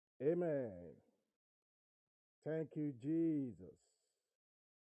Amen. Thank you, Jesus.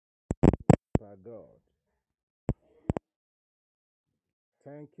 Our God.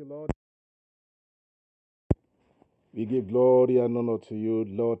 Thank you, Lord. We give glory and honor to you,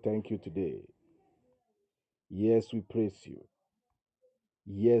 Lord. Thank you today. Yes, we praise you.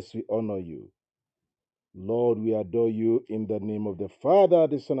 Yes, we honor you. Lord, we adore you in the name of the Father,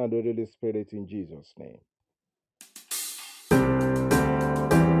 the Son, and the Holy Spirit in Jesus' name.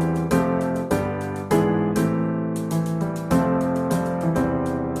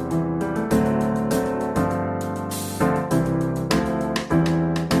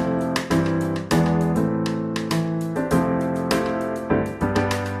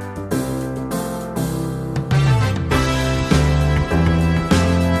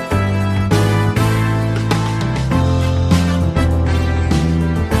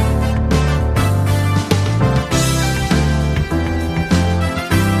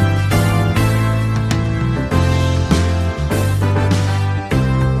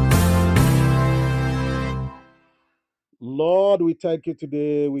 Lord, we thank you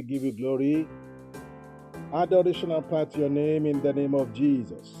today. We give you glory, adoration, and praise to your name in the name of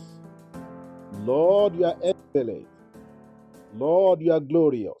Jesus. Lord, you are excellent. Lord, you are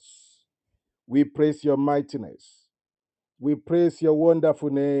glorious. We praise your mightiness. We praise your wonderful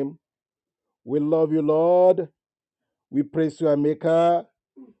name. We love you, Lord. We praise your Maker.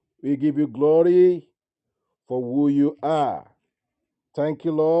 We give you glory for who you are. Thank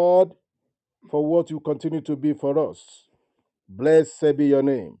you, Lord, for what you continue to be for us. Blessed be your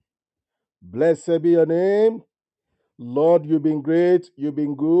name. Blessed be your name. Lord, you've been great, you've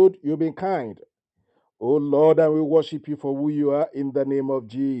been good, you've been kind. Oh Lord, and we worship you for who you are in the name of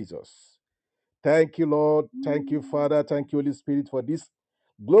Jesus. Thank you, Lord. Thank you, Father. Thank you, Holy Spirit, for this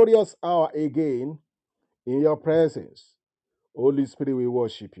glorious hour again in your presence. Holy Spirit, we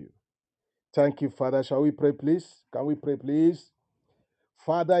worship you. Thank you, Father. Shall we pray, please? Can we pray, please?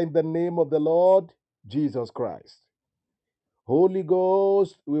 Father, in the name of the Lord Jesus Christ, Holy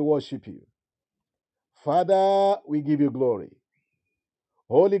Ghost, we worship you. Father, we give you glory.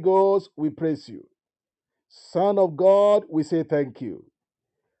 Holy Ghost, we praise you. Son of God, we say thank you.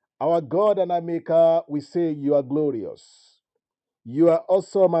 Our God and our Maker, we say you are glorious. You are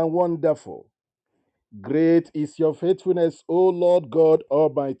awesome and wonderful. Great is your faithfulness, O Lord God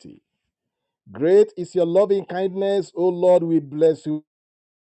Almighty. Great is your loving kindness, O Lord, we bless you.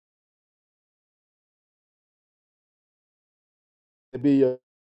 Be your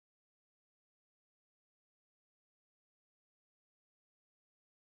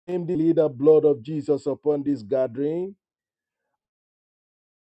name, the leader blood of Jesus upon this gathering.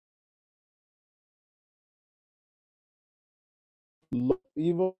 Lord,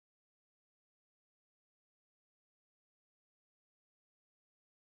 even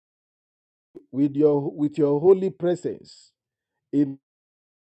with your holy presence in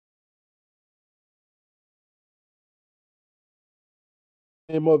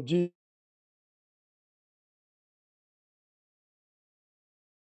the name of Jesus,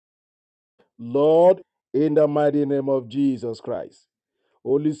 Lord, in the mighty name of Jesus Christ.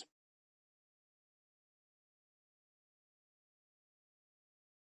 Holy Spirit,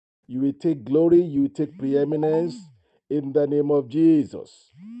 you will take glory, you will take preeminence in the name of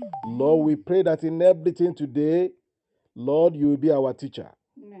Jesus. Lord, we pray that in everything today, Lord, you will be our teacher.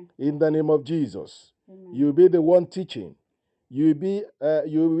 Amen. In the name of Jesus. Amen. You will be the one teaching. You will be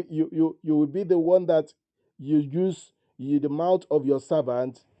you will be the one that you use the mouth of your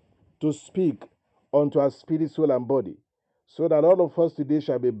servant to speak unto our spirit, soul, and body, so that all of us today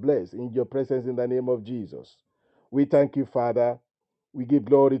shall be blessed in your presence in the name of Jesus. We thank you, Father. We give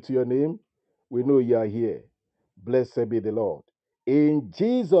glory to your name. We know you are here. Blessed be the Lord. In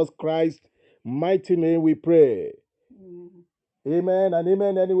Jesus Christ's mighty name we pray. Amen. Amen and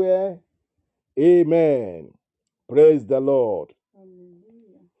amen anywhere. Amen. Praise the Lord.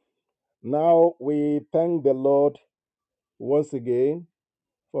 Hallelujah. Now we thank the Lord once again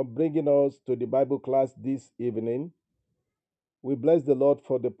for bringing us to the Bible class this evening. We bless the Lord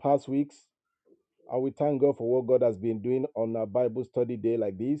for the past weeks, and we thank God for what God has been doing on our Bible study day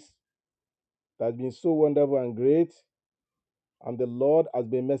like this. That has been so wonderful and great, and the Lord has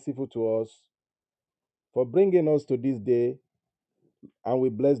been merciful to us for bringing us to this day, and we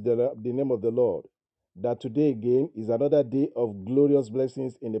bless the name of the Lord. That today again is another day of glorious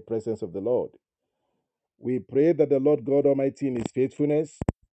blessings in the presence of the Lord. We pray that the Lord God Almighty in his faithfulness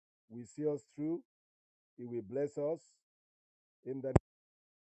will see us through. He will bless us in the.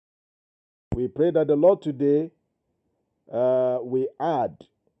 We pray that the Lord today will add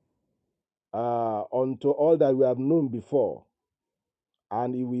unto all that we have known before,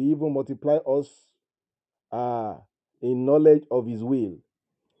 and He will even multiply us uh, in knowledge of His will,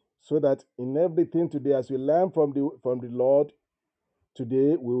 so that in everything today, as we learn from the Lord,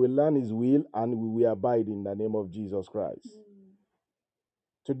 today we will learn His will and we will abide in the name of Jesus Christ.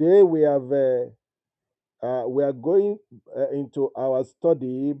 Today we are going into our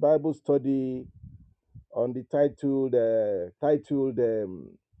study, Bible study, on the titled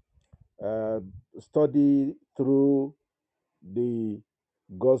uh, study through the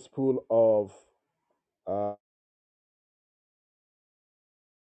Gospel of uh,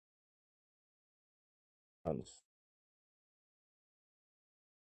 Romans.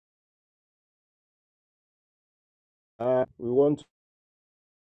 We want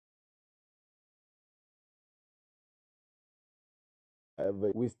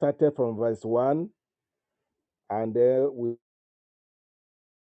we started from verse 1, and then we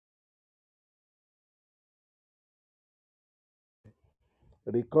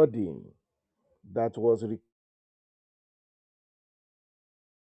recording that was in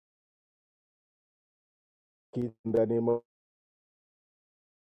the name of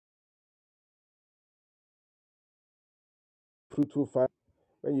fruitful family.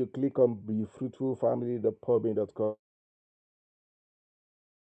 When you click on be fruitful family.pubme.com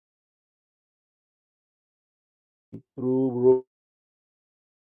through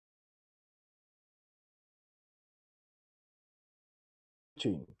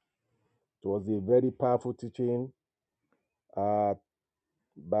teaching, it was a very powerful teaching, uh,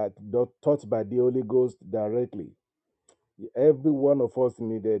 but taught by the Holy Ghost directly. Every one of us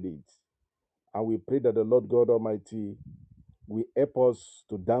needed it, and we pray that the Lord God Almighty will help us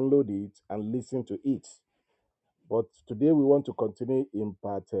to download it and listen to it. But today we want to continue in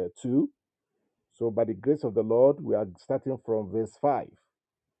part 2. So, by the grace of the Lord, we are starting from verse 5.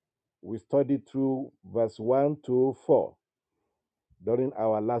 We studied through verse 1 to 4 during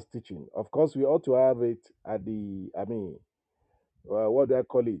our last teaching. Of course, we ought to have it at what do I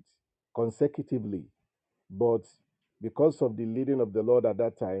call it? Consecutively. But because of the leading of the Lord at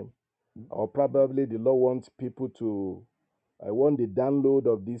that time, or probably the Lord wants people to, I want the download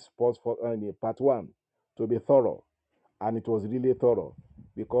of this part 1 to be thorough. And it was really thorough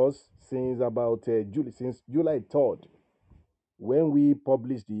because since July 3rd, when we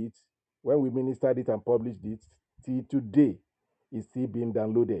published it, when we ministered it and published it, till today, it's still being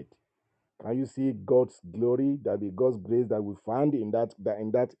downloaded. Can you see God's glory, that the God's grace that we found in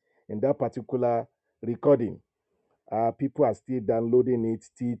that particular recording? People are still downloading it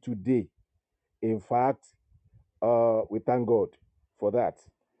till today. In fact, we thank God for that,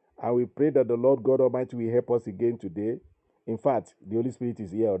 and we pray that the Lord God Almighty will help us again today. In fact, the Holy Spirit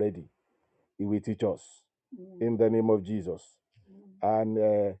is here already. He will teach us in the name of Jesus,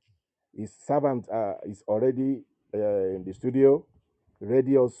 and His servant is already in the studio,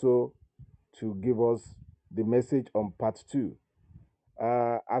 ready also to give us the message on part 2.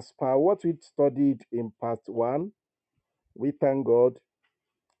 As per what we studied in part 1, we thank God.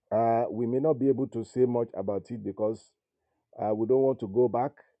 We may not be able to say much about it because we don't want to go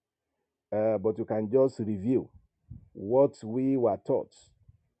back, but you can just review what we were taught.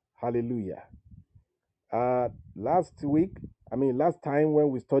 Hallelujah. Last time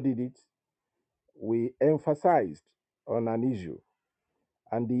when we studied it, we emphasized on an issue.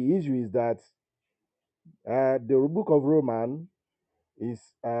 And the issue is that the book of Romans is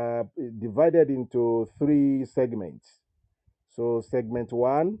divided into 3 segments. So, segment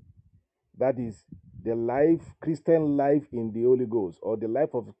 1, that is Christian life in the Holy Ghost, or the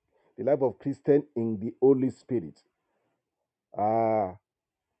life of Christian in the Holy Spirit.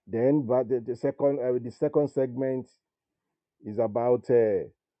 Then, but the second segment is about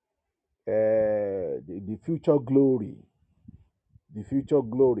the future glory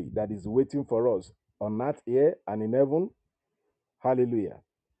that is waiting for us on earth here and in heaven. Hallelujah.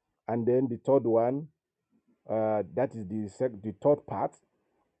 And then the third one, that is the third part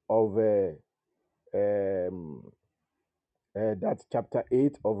of that's chapter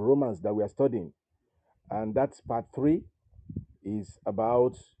 8 of Romans that we are studying. And that's part 3 is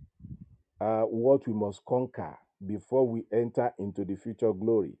about what we must conquer before we enter into the future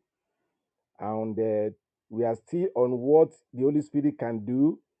glory. And we are still on what the Holy Spirit can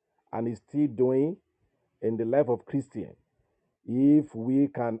do and is still doing in the life of Christian, if we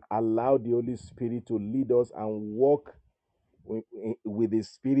can allow the Holy Spirit to lead us and walk with the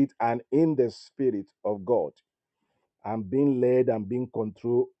Spirit and in the Spirit of God, and being led and being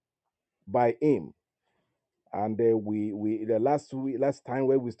controlled by Him. And we the last time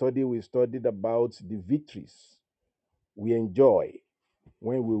when we studied about the victories we enjoy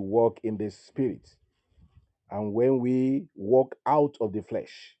when we walk in the Spirit. and when we walk out of the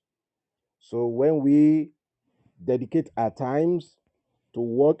flesh. So when we dedicate our times to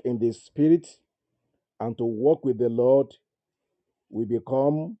walk in the spirit and to walk with the Lord, we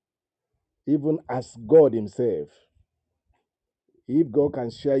become even as God Himself. If God can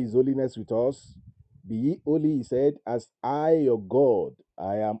share His holiness with us, be ye holy, He said, as I, your God,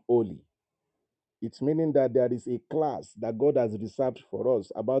 I am holy. It's meaning that there is a class that God has reserved for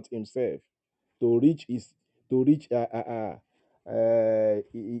us about Himself to reach his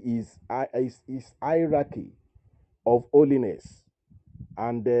hierarchy of holiness,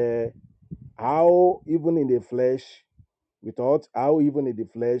 and how even in the flesh, we thought how even in the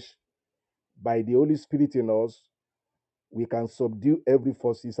flesh, by the Holy Spirit in us, we can subdue every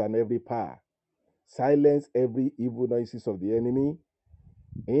forces and every power, silence every evil noises of the enemy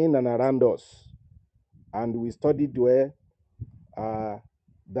in and around us. And we studied where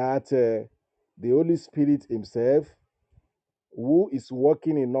that the Holy Spirit Himself, who is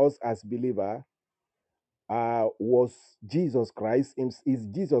working in us as believer, was Jesus Christ, is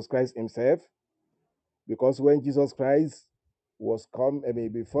Jesus Christ Himself. Because when Jesus Christ was come, I mean,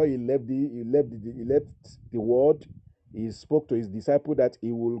 before he left the world, He spoke to His disciple that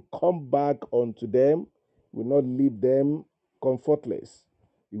He will come back unto them, will not leave them comfortless.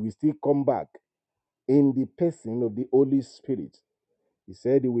 He will still come back in the person of the Holy Spirit. He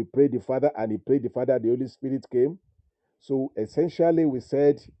said He will pray the Father, and He prayed the Father, the Holy Spirit came. So essentially, we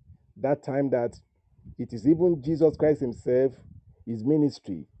said that time that it is even Jesus Christ Himself, His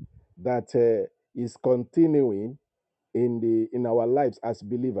ministry, that is continuing in our lives as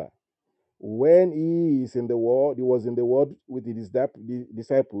believer. When He is in the world, He was in the world with the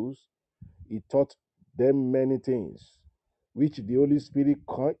disciples. He taught them many things, which the Holy Spirit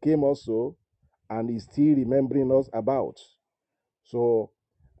came also and is still remembering us about. So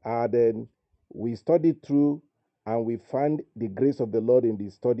then we studied through and we found the grace of the Lord in the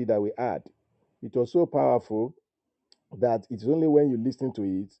study that we had. It was so powerful that it's only when you listen to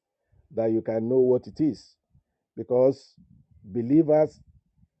it that you can know what it is. Because believers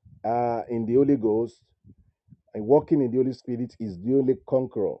in the Holy Ghost and walking in the Holy Spirit is the only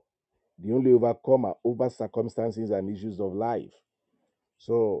conqueror, the only overcomer over circumstances and issues of life.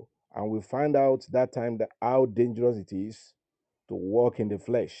 So, and we find out that time that how dangerous it is to walk in the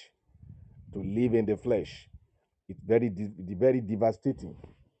flesh, to live in the flesh. It's very devastating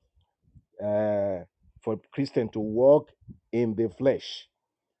for Christian to walk in the flesh.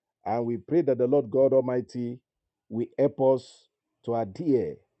 And we pray that the Lord God Almighty will help us to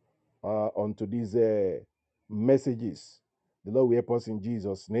adhere unto these messages. The Lord will help us in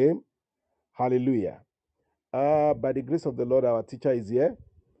Jesus' name. Hallelujah. By the grace of the Lord, our teacher is here,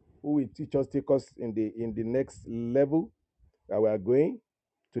 who will take us in the next level that we are going.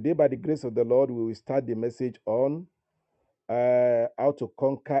 Today, by the grace of the Lord, we will start the message on how to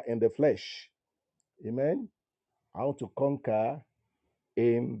conquer in the flesh. Amen. How to conquer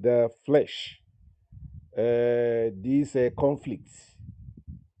in the flesh. These conflicts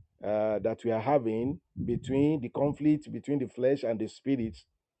that we are having between the flesh and the spirit,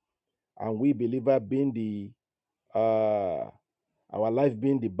 and we believer being our life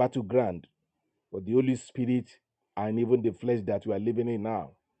being the battleground for the Holy Spirit and even the flesh that we are living in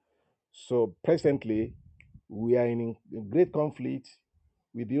now. So presently, we are in great conflict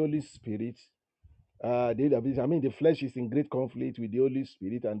with the Holy Spirit. The flesh is in great conflict with the Holy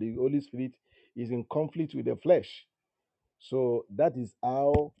Spirit, and the Holy Spirit is in conflict with the flesh. So that is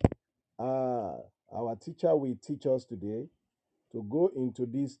how our teacher will teach us today to go into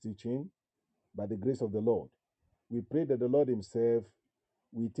this teaching by the grace of the Lord. We pray that the Lord Himself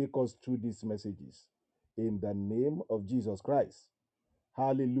will take us through these messages in the name of Jesus Christ.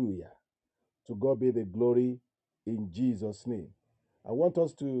 Hallelujah. To God be the glory in Jesus' name. I want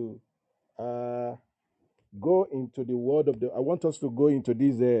us to go into the word of the. I want us to go into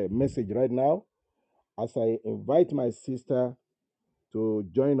this message right now as I invite my sister to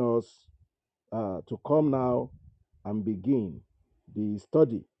join us to come now and begin the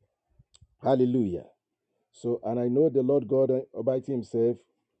study. Hallelujah. So, and I know the Lord God Almighty Himself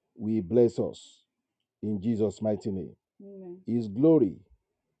will bless us in Jesus' mighty name. Amen. His glory,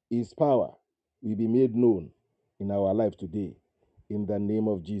 His power will be made known in our life today in the name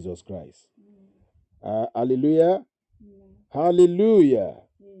of Jesus Christ. Hallelujah. Amen. Hallelujah.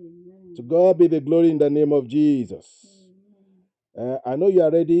 Amen. To God be the glory in the name of Jesus. I know you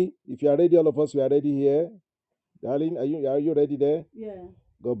are ready. If you are ready, all of us, we are ready here. Darling, are you ready there? Yeah.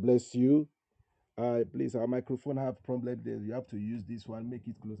 God bless you. Please, our microphone have problem there. You have to use this one. Make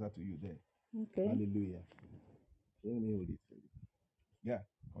it closer to you there. Okay. Hallelujah. Let me hold it. Yeah,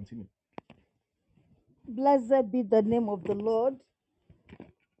 continue. Blessed be the name of the Lord,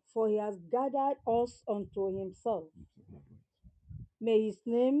 for he has gathered us unto himself. May his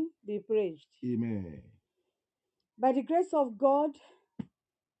name be praised. Amen. By the grace of God,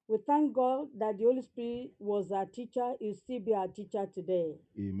 we thank God that the Holy Spirit was our teacher. He'll still be our teacher today.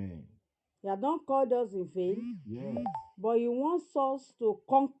 Amen. He has not called us in vain, Yes. but he wants us to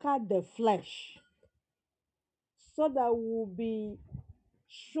conquer the flesh so that we'll be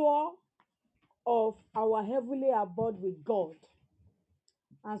sure of our heavenly abode with God.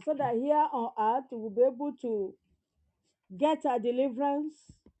 And so that here on earth we'll be able to get our deliverance,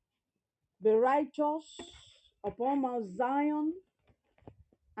 be righteous upon Mount Zion,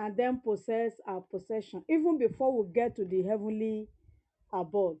 and then possess our possession, even before we get to the heavenly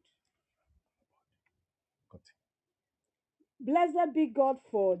abode. Blessed be God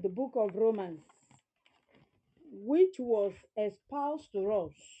for the book of Romans, which was espoused to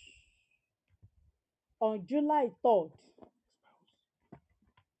us on July 3rd,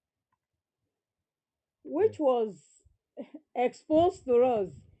 which was exposed to us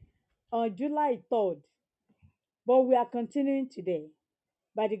on July 3rd. But we are continuing today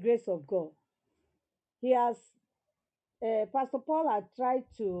by the grace of God. He has, Pastor Paul had tried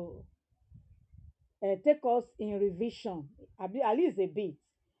to take us in revision, at least a bit.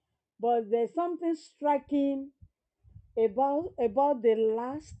 But there's something striking about the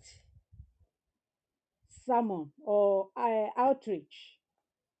last sermon or outreach.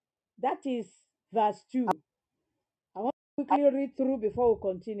 That is verse 2. I want to quickly read through before we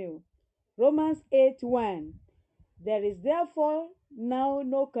continue. Romans 8:1. There is therefore now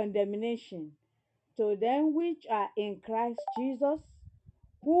no condemnation to them which are in Christ Jesus,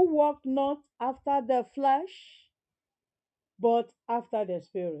 who walk not after the flesh, but after the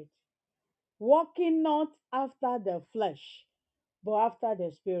Spirit. Walking not after the flesh, but after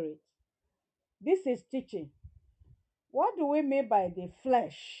the Spirit. This is teaching. What do we mean by the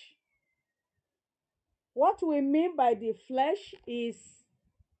flesh? What we mean by the flesh is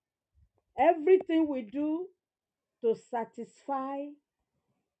everything we do to satisfy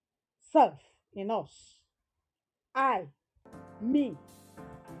self in us. I, me.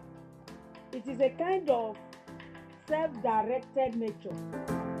 It is a kind of self-directed nature,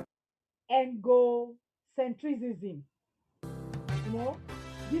 egocentrism, you know,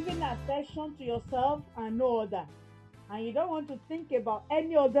 giving attention to yourself and no other. And you don't want to think about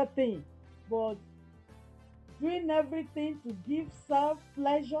any other thing, but doing everything to give self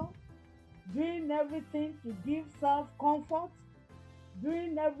pleasure, doing everything to give self comfort,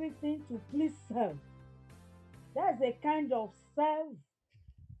 doing everything to please self. That's a kind of self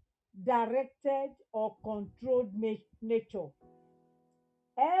directed or controlled nature.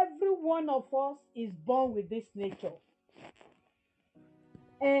 Every one of us is born with this nature.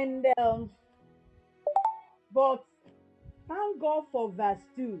 And but thank God for verse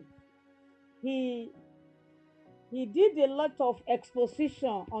 2. He he did a lot of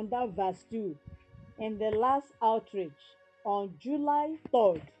exposition on that verse 2 in the last outreach on July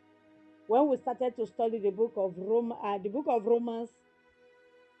 3rd, when we started to study the book of Romans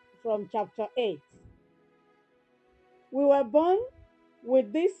from chapter 8. We were born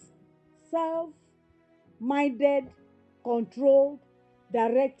with this self-minded, controlled,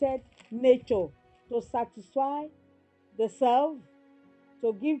 directed nature to satisfy the self,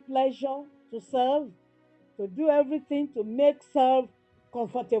 to give pleasure to self, to do everything to make self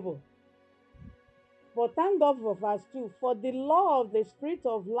comfortable. But thank God for verse 2. For the law of the Spirit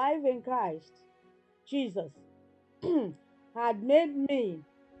of life in Christ Jesus had made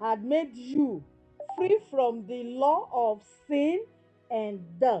you free from the law of sin and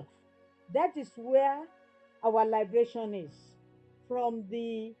death. That is where our liberation is, from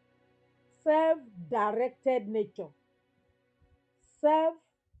the self-directed nature,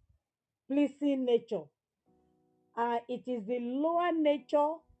 self-pleasing nature. It is the lower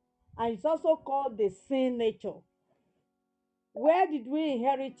nature, and it's also called the sin nature. Where did we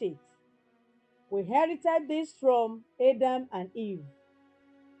inherit it? We inherited this from Adam and Eve.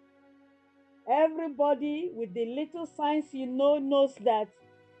 Everybody with the little science knows that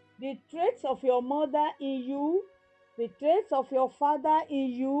the traits of your mother in you, the traits of your father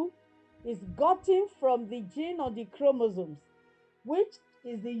in you, is gotten from the gene or the chromosomes, which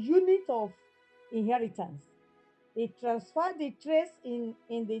is the unit of inheritance. It transfers the traits in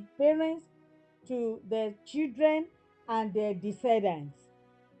the parents to their children and their descendants.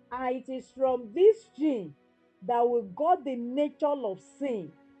 And it is from this gene that we got the nature of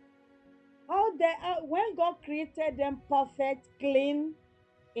sin. How they are, when God created them perfect, clean,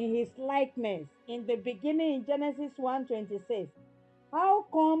 in his likeness in the beginning in Genesis 1:26, how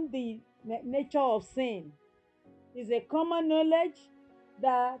come the nature of sin. It's a common knowledge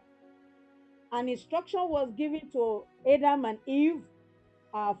that an instruction was given to Adam and Eve,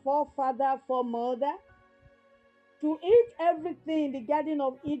 our forefather, foremother, to eat everything the Garden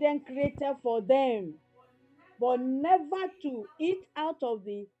of Eden created for them, but never to eat out of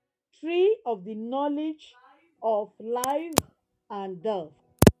the tree of the knowledge of life and death,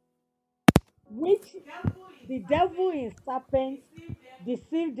 which the devil in serpents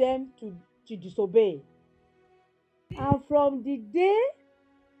deceived them to disobey. And from the day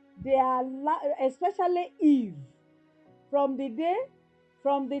they are, especially Eve, from the day,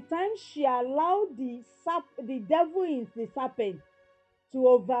 from the time she allowed the devil in the serpent to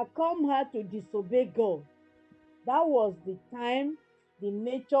overcome her to disobey God, that was the time the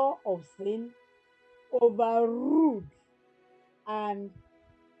nature of sin overruled and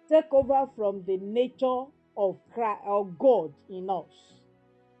take over from the nature of Christ or God in us.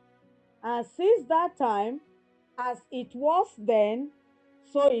 And since that time, as it was then,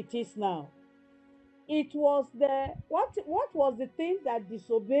 so it is now. It was the what was the thing that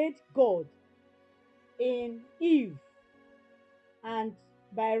disobeyed God in Eve and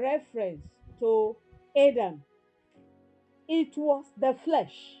by reference to Adam? It was the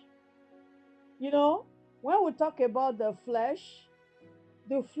flesh. You know, when we talk about the flesh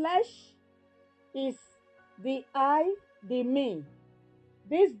is the I, the me.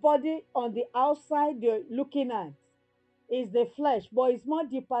 This body on the outside you're looking at is the flesh, but it's more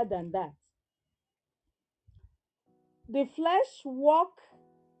deeper than that. The flesh walk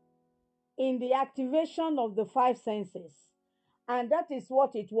in the activation of the five senses, and that is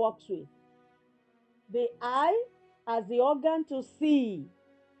what it works with. The eye as the organ to see,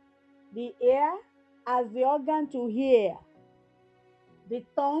 the ear as the organ to hear, the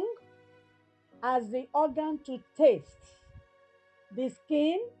tongue as the organ to taste, the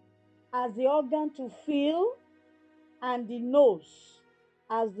skin as the organ to feel, and the nose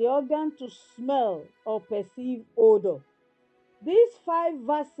as the organ to smell or perceive odor. These five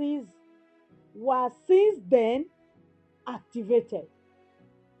verses were since then activated.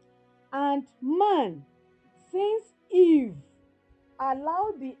 And man, since Eve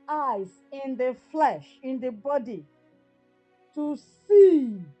allowed the eyes in the flesh, in the body, to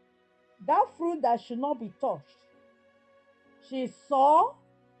see that fruit that should not be touched, she saw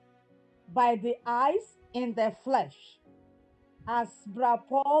by the eyes in the flesh, as Bra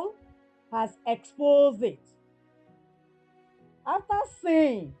Paul has exposed it. After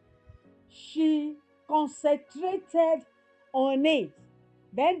seeing, she concentrated on it.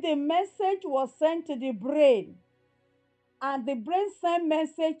 Then the message was sent to the brain, and the brain sent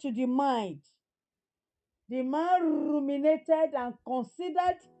message to the mind. The man ruminated and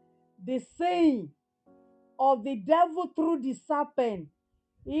considered the saying of the devil through the serpent.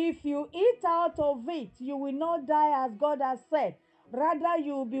 If you eat out of it, you will not die as God has said. Rather,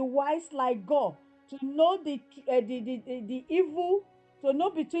 you will be wise like God to know the evil, to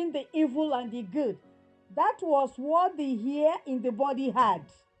know between the evil and the good. That was what the ear in the body had.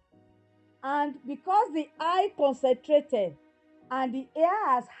 And because the eye concentrated and the ear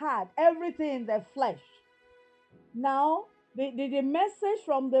has had everything in the flesh, now the message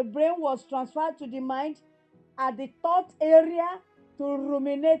from the brain was transferred to the mind at the thought area to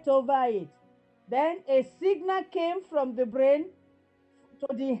ruminate over it. Then a signal came from the brain to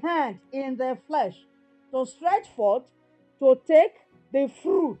the hand in the flesh to stretch forth to take the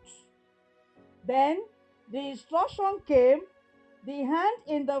fruit. Then the instruction came, the hand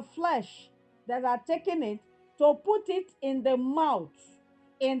in the flesh that are taking it, to put it in the mouth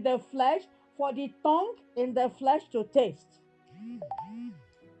in the flesh, for the tongue in the flesh to taste.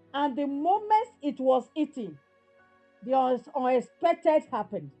 And the moment it was eaten, the unexpected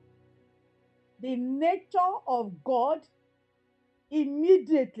happened. The nature of God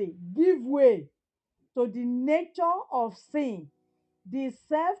immediately give way to the nature of sin, the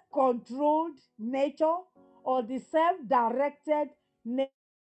self-controlled nature or the self-directed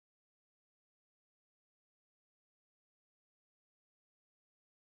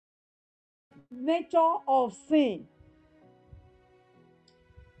nature of sin.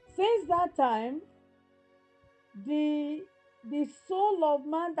 Since that time, the the soul of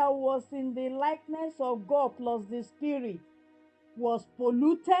man that was in the likeness of God plus the spirit was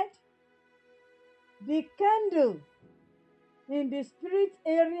polluted. The candle in the spirit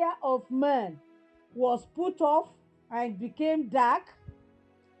area of man was put off and became dark,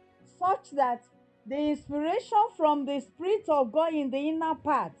 such that the inspiration from the spirit of God in the inner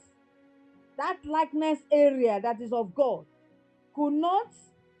parts, that likeness area that is of God, could not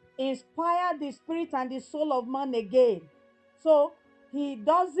inspire the spirit and the soul of man again. So he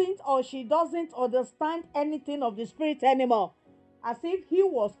doesn't or she doesn't understand anything of the spirit anymore, as if he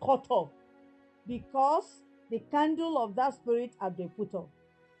was cut off because the candle of that spirit had been put off.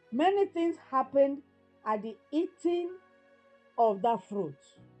 Many things happened at the eating of that fruit.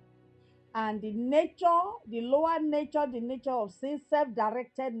 And the nature, the lower nature, the nature of sin,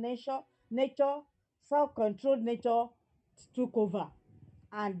 self-directed nature, self-controlled nature took over.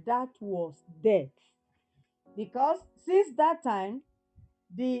 And that was death. Because since that time,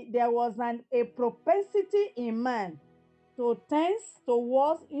 there was a propensity in man to tend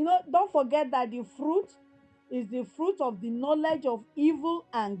towards, don't forget that the fruit is the fruit of the knowledge of evil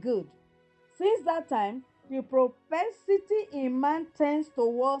and good. Since that time, the propensity in man tends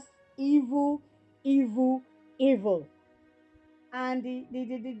towards evil, evil, evil. And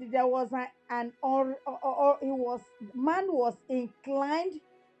there was an or it was man was inclined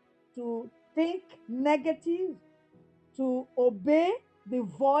to think negative, to obey the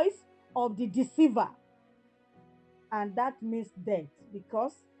voice of the deceiver, and that means death,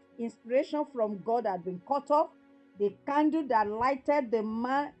 because inspiration from God had been cut off. The candle that lighted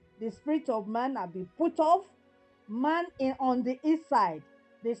the spirit of man, had been put off. Man in on the inside,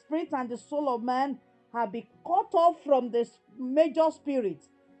 the spirit and the soul of man have been cut off from the major spirit,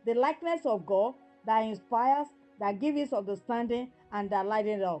 the likeness of God that inspires, that gives us understanding, and that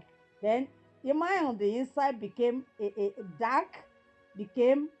lighted up. Then the mind on the inside became a dark,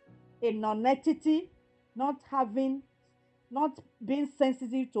 became a non-entity, not having, not being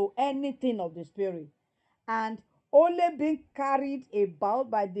sensitive to anything of the spirit, and only being carried about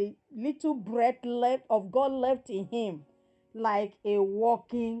by the little breath left of God left in him, like a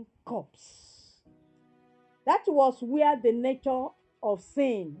walking corpse. That was where the nature of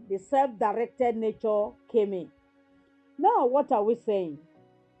sin, the self-directed nature, came in. Now, what are we saying?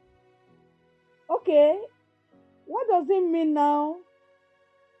 Okay, what does it mean now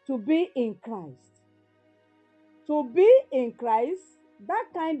to be in Christ? To be in Christ, that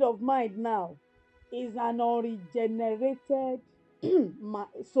kind of mind now is an unregenerated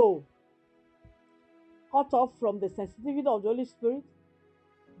soul, cut off from the sensitivity of the Holy Spirit,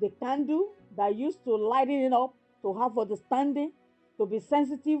 the candle that used to lighten it up, to have understanding, to be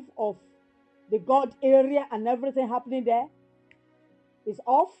sensitive of the God area and everything happening there is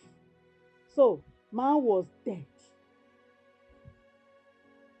off. So man was dead.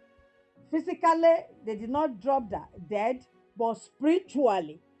 Physically, they did not drop that dead, but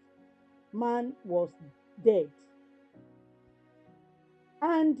spiritually, man was dead.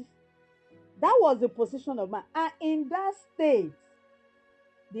 And that was the position of man. And in that state,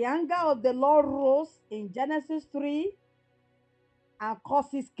 the anger of the Lord rose in Genesis 3, and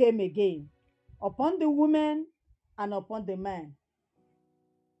curses came again upon the woman and upon the man.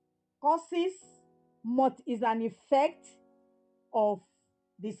 Curses is an effect of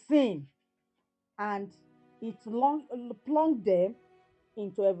the sin, and it plunged them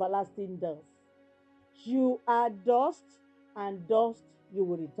into everlasting death. You are dust, and dust you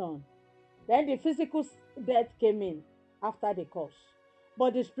will return. Then the physical death came in after the curse.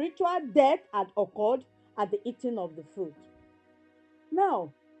 But the spiritual death had occurred at the eating of the fruit.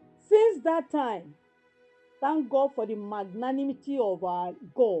 Now, since that time, thank God for the magnanimity of our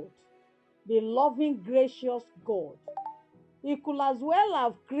God, the loving, gracious God. He could as well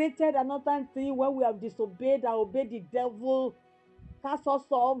have created another thing when we have disobeyed and obeyed the devil, cast us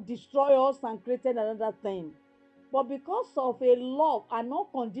off, destroy us, and created another thing. But because of a love, an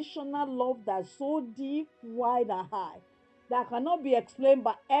unconditional love that's so deep, wide, and high, that cannot be explained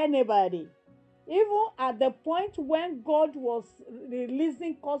by anybody, even at the point when God was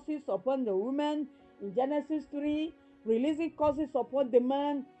releasing curses upon the woman in Genesis 3, releasing curses upon the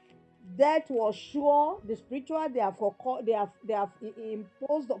man, death was sure. The spiritual they have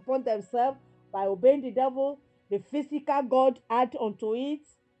imposed upon themselves by obeying the devil. The physical God add unto it.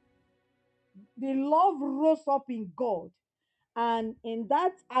 The love rose up in God, and in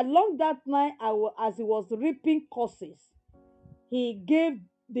that, along that night, as he was reaping curses, he gave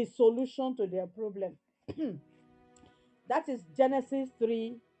the solution to their problem. That is Genesis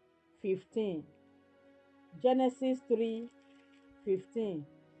 3:15. Genesis 3:15.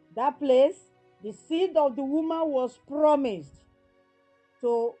 That place, the seed of the woman was promised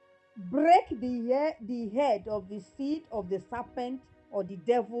to break the head of the seed of the serpent or the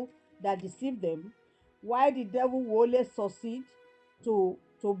devil that deceived them, while the devil will only succeed to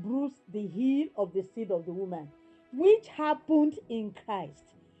bruise the heel of the seed of the woman, which happened in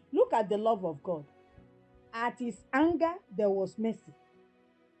Christ. Look at the love of God. At his anger, there was mercy.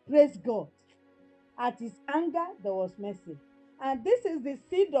 Praise God. At his anger, there was mercy. And this is the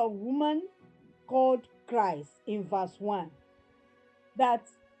seed of woman called Christ in verse 1. that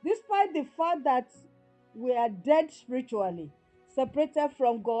despite the fact that we are dead spiritually, separated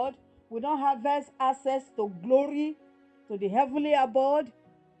from God, we don't have access to glory, to the heavenly abode,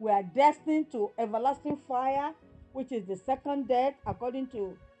 we are destined to everlasting fire, which is the second death, according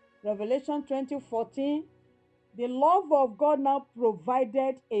to Revelation 20:14. The love of God now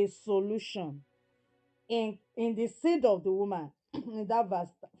provided a solution in the seed of the woman in that verse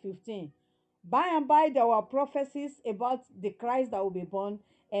 15. By and by, there were prophecies about the Christ that will be born,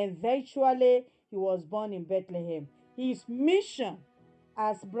 and eventually, he was born in Bethlehem. His mission,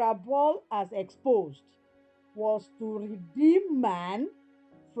 as Brabol has exposed, was to redeem man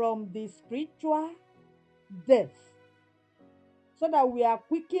from the spiritual death so that we are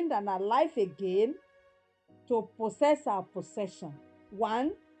quickened and alive again to possess our possession.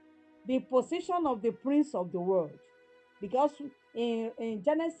 One, the position of the prince of the world. Because in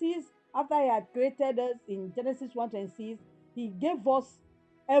Genesis, after he had created us in Genesis 1:26, he gave us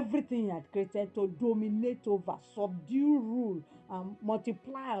everything he had created to dominate over, subdue, rule, and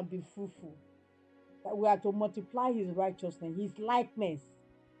multiply and be fruitful. That we are to multiply his righteousness, his likeness.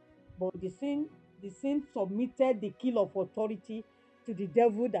 But the sin submitted the key of authority to the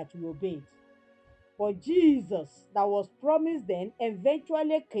devil that we obeyed. But Jesus, that was promised then,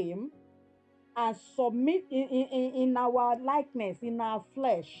 eventually came and submit in our likeness, in our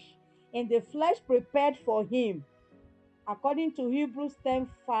flesh, in the flesh prepared for him, according to Hebrews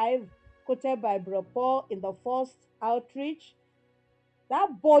 10:5, quoted by Brother Paul in the first outreach.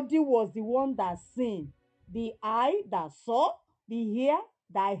 That body was the one that sinned, the eye that saw, the ear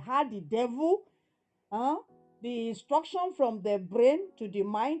that heard the devil, uh, the instruction from the brain to the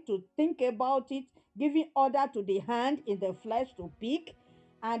mind to think about it, giving order to the hand in the flesh to pick,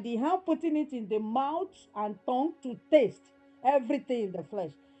 and the hand putting it in the mouth and tongue to taste everything in the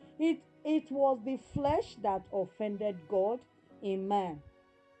flesh. It was the flesh that offended God in man.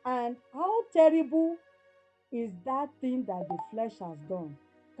 And how terrible is that thing that the flesh has done?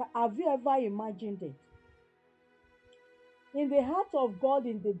 Have you ever imagined it? In the heart of God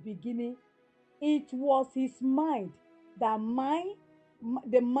in the beginning, it was his mind that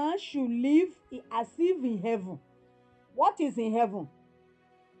the man should live as if in heaven. What is in heaven?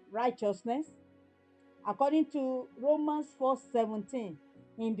 Righteousness. According to Romans 4:17,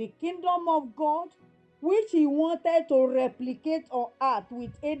 in the kingdom of God, which he wanted to replicate on earth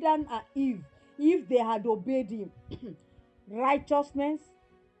with Adam and Eve if they had obeyed him. Righteousness,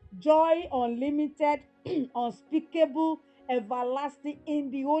 joy unlimited, unspeakable, everlasting in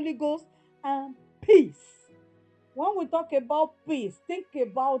the Holy Ghost, and peace. When we talk about peace, think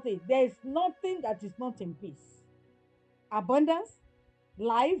about it. There is nothing that is not in peace. Abundance,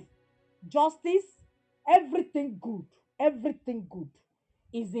 life, justice, everything good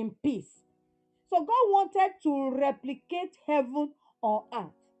is in peace. So God wanted to replicate heaven on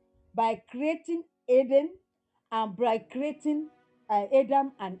earth by creating Eden and by creating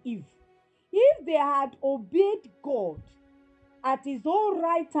Adam and Eve. If they had obeyed God at his own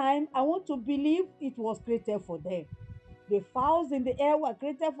right time, I want to believe it was created for them. The fowls in the air were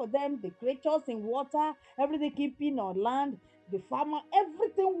created for them, the creatures in water, everything keeping on land, the farmer,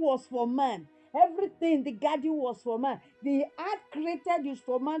 everything was for man. Everything in the garden was for man. The earth created is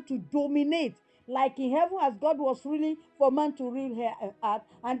for man to dominate, like in heaven, as God was ruling, for man to rule here on earth.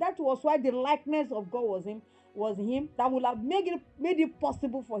 And that was why the likeness of God was him that would have made it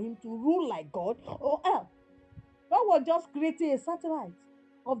possible for him to rule like God on earth. God was just creating a satellite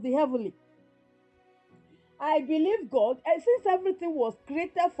of the heavenly. I believe God, and since everything was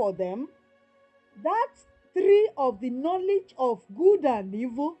created for them, that tree of the knowledge of good and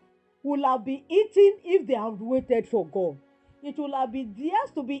evil will have been eaten if they had waited for God. It will have been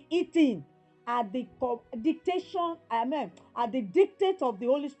theirs to be eaten at the dictation, amen, at the dictate of the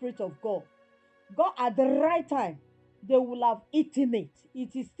Holy Spirit of God. God, at the right time, they will have eaten it.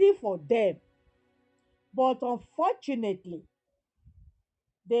 It is still for them. But unfortunately,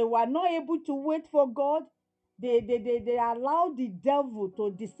 they were not able to wait for God. They allowed the devil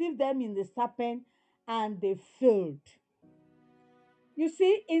to deceive them in the serpent, and they failed. You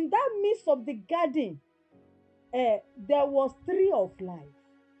see, in that midst of the garden, there was tree of life.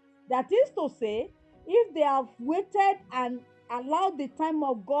 That is to say, if they have waited and allowed the time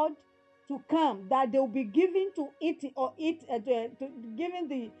of God to come, that they will be given to eat or eat,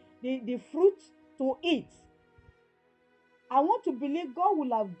 given the fruit to eat. I want to believe God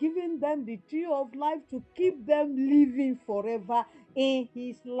will have given them the tree of life to keep them living forever in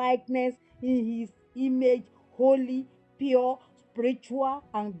his likeness, in his image, holy, pure, spiritual,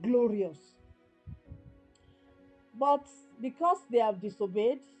 and glorious. But because they have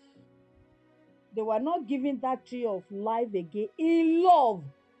disobeyed, They were not given that tree of life again in love,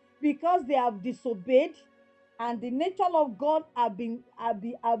 because they have disobeyed, and the nature of God have been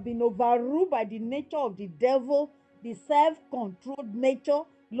overruled by the nature of the devil, the self-controlled nature,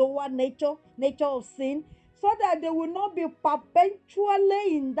 lower nature of sin, so that they will not be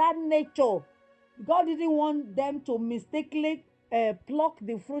perpetually in that nature. God didn't want them to mistakenly pluck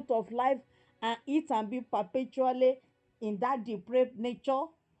the fruit of life and eat and be perpetually in that depraved nature.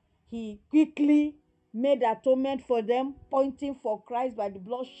 He quickly made atonement for them, pointing for Christ by the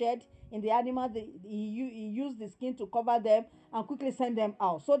blood shed in the animal. He used the skin to cover them and quickly send them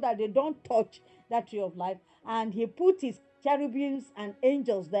out so that they don't touch that tree of life. And he put his cherubims and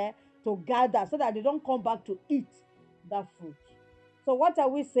angels there to gather so that they don't come back to eat that fruit. So what are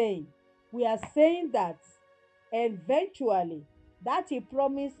we saying? We are saying that eventually that he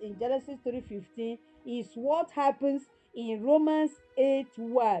promised in Genesis 3:15 is what happens in Romans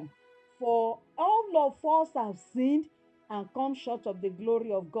 8:1. For all of us have sinned and come short of the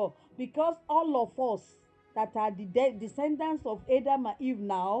glory of God. Because all of us that are the descendants of Adam and Eve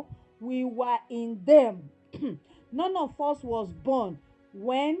now, we were in them. None of us was born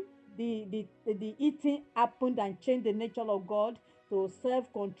when the eating happened and changed the nature of God to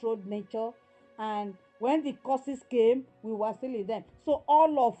self-controlled nature. And when the curses came, we were still in them. So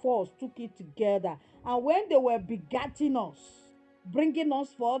all of us took it together. And when they were begatting us, bringing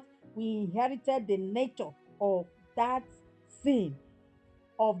us forth, we inherited the nature of that sin,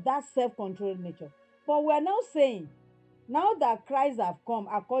 of that self-controlled nature. But we're now saying, now that Christ have come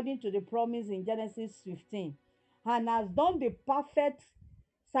according to the promise in Genesis 15 and has done the perfect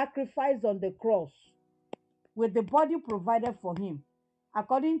sacrifice on the cross with the body provided for him,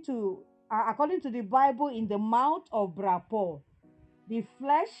 according to the Bible, in the mouth of Bra Paul, the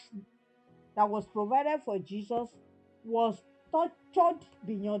flesh that was provided for Jesus was tortured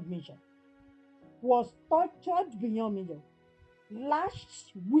beyond measure,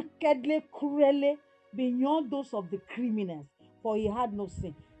 lashed wickedly, cruelly, beyond those of the criminals, for he had no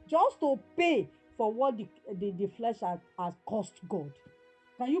sin, just to pay for what the flesh has cost God.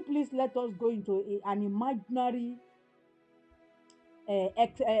 Can you please let us go into an imaginary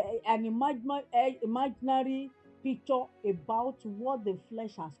imaginary picture about what the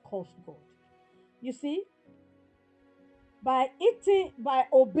flesh has cost God? You see, by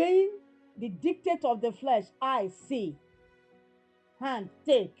obeying the dictate of the flesh, I see, hand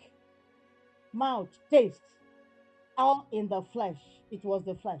take, mouth taste, all in the flesh. It was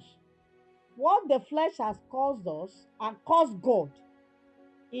the flesh. What the flesh has caused us and caused God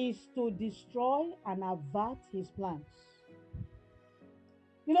is to destroy and avert his plans.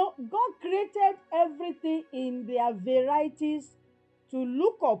 God created everything in their varieties to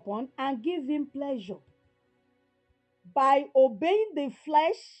look upon and give him pleasure. By obeying the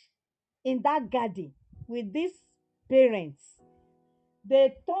flesh in that garden with these parents,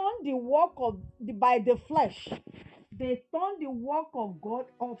 they turned the work of by the flesh, they turned the work of God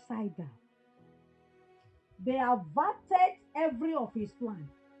upside down. They averted every of his plan.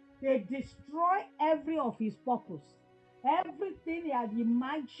 They destroy every of his purpose. Everything he had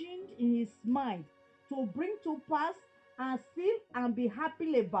imagined in his mind to bring to pass and still and be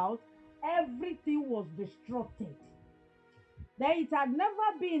happy about, everything was disrupted. Then it had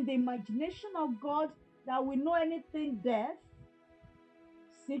never been in the imagination of God that we know anything death,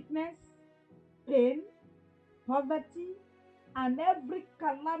 sickness, pain, poverty, and every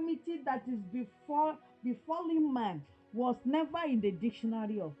calamity that is befalling man was never in the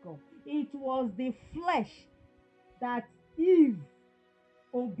dictionary of God. It was the flesh that Eve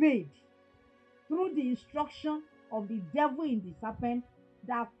obeyed through the instruction of the devil in the serpent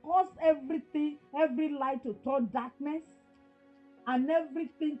that caused everything, every light to turn darkness and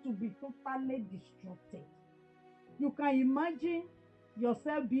everything to be totally disrupted. You can imagine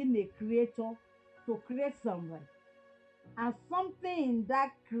yourself being a creator to create something, and something in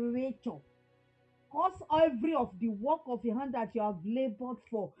that creature cause every of the work of your hand that you have labored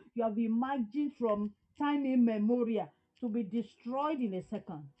for, you have imagined from time immemorial, to be destroyed in a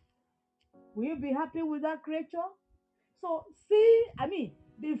second. Will you be happy with that creature? So see,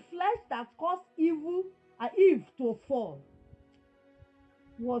 the flesh that caused evil and Eve to fall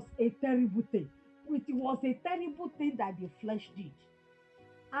was a terrible thing. It was a terrible thing that the flesh did.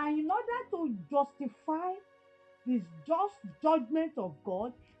 And in order to justify this just judgment of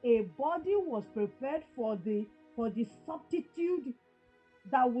God, a body was prepared for the substitute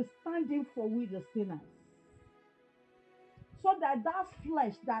that will stand in for we the sinners. So that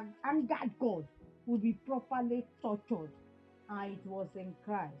flesh that angered God will be properly tortured. And it was in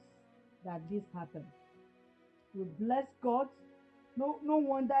Christ that this happened. We bless God No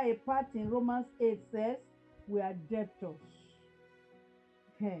wonder a part in Romans 8 says we are debtors.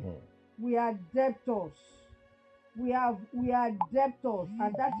 Okay. Mm. We are debtors. We are debtors,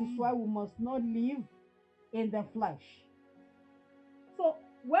 and that is why we must not live in the flesh. So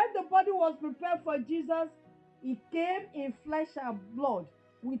when the body was prepared for Jesus, he came in flesh and blood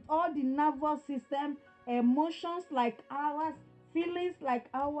with all the nervous system, emotions like ours, feelings like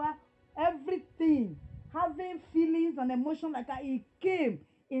our, everything, having feelings and emotion like that. He came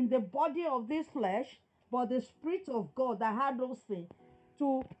in the body of this flesh, but the Spirit of God that had those things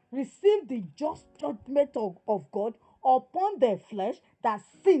to receive the just judgment of God upon the flesh that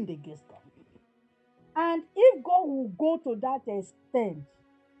sinned against God. And if God will go to that extent,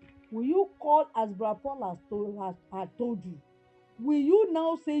 will you call as Brother Paul has told you? Will you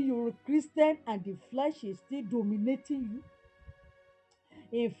now say you're a Christian and the flesh is still dominating you?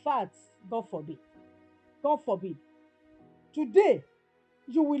 In fact, God forbid. God forbid. Today,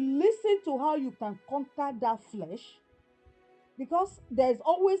 you will listen to how you can conquer that flesh, because there's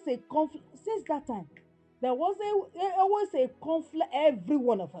always a conflict. Since that time, always a conflict. Every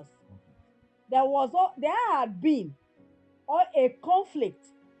one of us. There had been or a conflict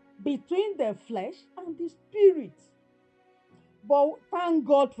between the flesh and the spirit. But thank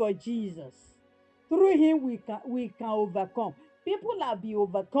God for Jesus. Through him we can overcome. People have been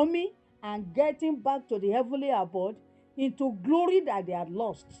overcoming and getting back to the heavenly abode into glory that they had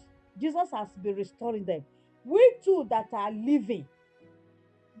lost. Jesus has been restoring them. We too that are living,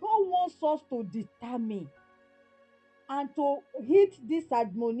 God wants us to determine and to hit this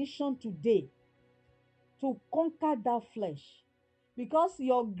admonition today to conquer that flesh. Because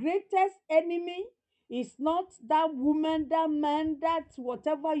your greatest enemy is not that woman, that man, that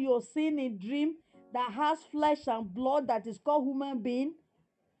whatever you're seeing in dream that has flesh and blood that is called human being.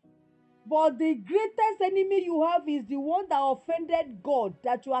 But the greatest enemy you have is the one that offended God,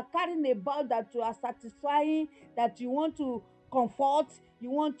 that you are carrying about, that you are satisfying, that you want to comfort,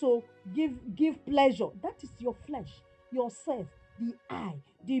 you want to give pleasure. That is your flesh, yourself, the I,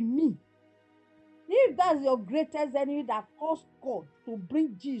 the me. If that's your greatest enemy that caused God to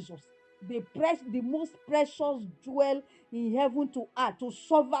bring Jesus, the most precious jewel in heaven to earth, to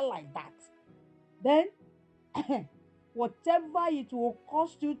suffer like that, then whatever it will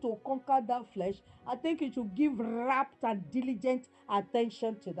cost you to conquer that flesh, I think it will give rapt and diligent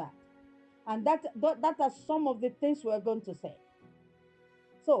attention to that. And that are some of the things we're going to say.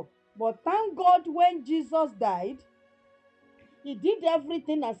 So, but thank God when Jesus died, he did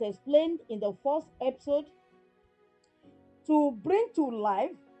everything as explained in the first episode to bring to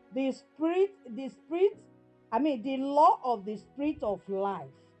life the law of the spirit of life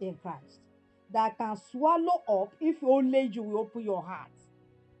in Christ that can swallow up if only you will open your heart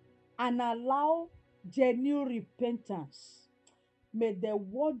and allow genuine repentance. May the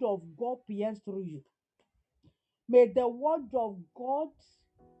word of God pierce through you. May the word of God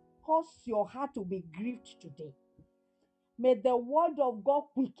cause your heart to be grieved today. May the word of God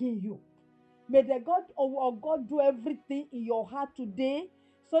quicken you. May the God do everything in your heart today,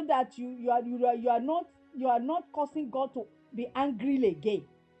 so that you are not causing God to be angry again.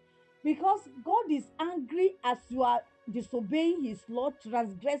 Because God is angry as you are disobeying his law,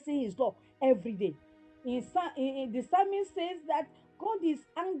 transgressing his law every day. The psalmist says that God is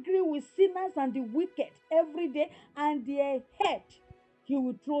angry with sinners and the wicked every day, and their head he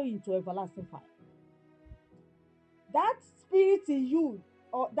will throw into everlasting fire. That spirit in you,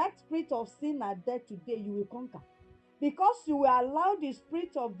 or that spirit of sin and death today, you will conquer, because you will allow the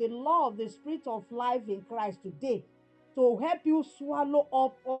spirit of the law of the spirit of life in Christ today to help you swallow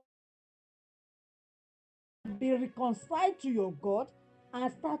up or be reconciled to your God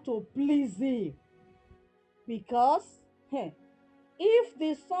and start to please him. Because if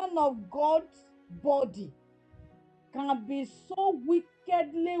the Son of God's body can be so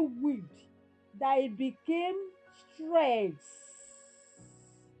wickedly weak that it became shreds.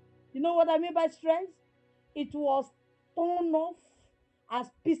 You know what I mean by shreds? It was torn off as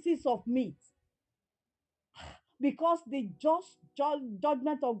pieces of meat, because the just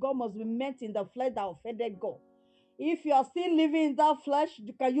judgment of God must be met in the flesh that offended God. If you are still living in that flesh,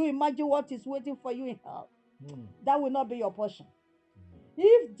 can you imagine what is waiting for you in hell? Mm. That will not be your portion.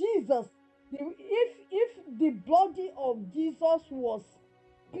 If Jesus, if the body of Jesus was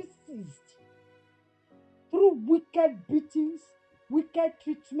pieces through wicked beatings, wicked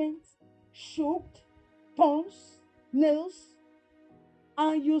treatments, choked, thorns, nails,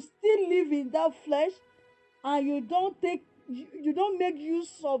 and you still live in that flesh, and you don't make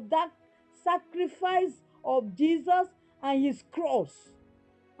use of that sacrifice of Jesus and his cross,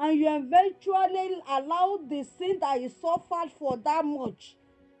 and you eventually allow the sin that you suffered for that much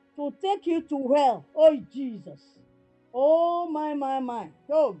to take you to hell. Oh, Jesus. Oh, my.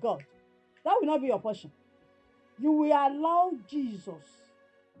 Oh, God. That will not be your portion. You will allow Jesus.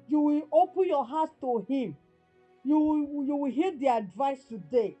 You will open your heart to Him. You will hear the advice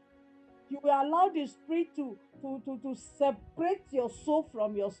today. You will allow the Spirit to separate your soul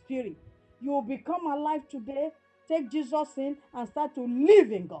from your spirit. You will become alive today. Take Jesus in and start to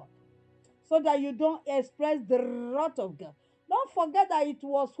live in God so that you don't express the wrath of God. Don't forget that it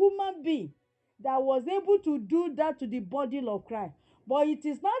was human being that was able to do that to the body of Christ. But it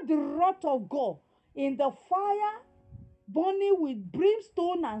is not the wrath of God in the fire burning with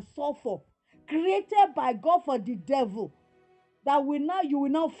brimstone and sulfur created by God for the devil that you will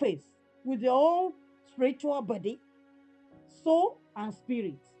now face with your own spiritual body, soul, and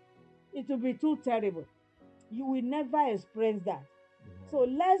spirit. It will be too terrible. You will never experience that. So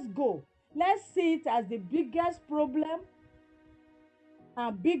let's go. Let's see it as the biggest problem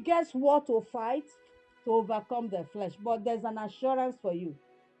and biggest war to fight to overcome the flesh. But there's an assurance for you.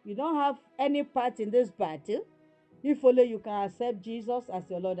 You don't have any part in this battle if only you can accept Jesus as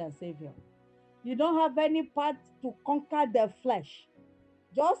your Lord and Savior. You don't have any part to conquer the flesh.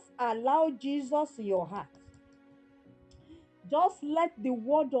 Just allow Jesus in your heart. Just let the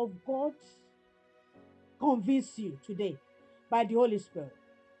word of God convince you today by the Holy Spirit.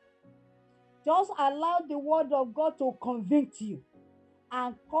 Just allow the word of God to convict you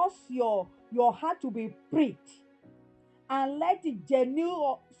and cause your heart to be pricked. And let the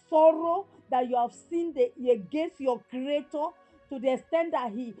genuine sorrow that you have seen against your creator to the extent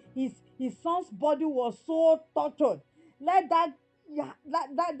that his son's body was so tortured. Let that, yeah,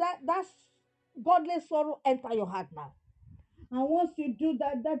 that godly sorrow enter your heart now. And once you do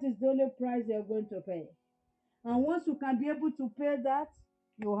that, that is the only price you're going to pay. And once you can be able to pay that,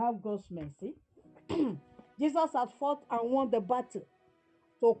 you have God's mercy. Jesus has fought and won the battle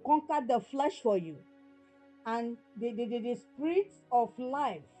to conquer the flesh for you. And the spirit of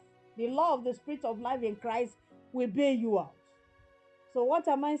life, the law of the spirit of life in Christ will bail you out. So what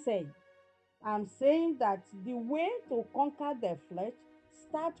am I saying? I'm saying that the way to conquer the flesh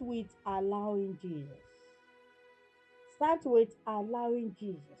start with allowing Jesus. Start with allowing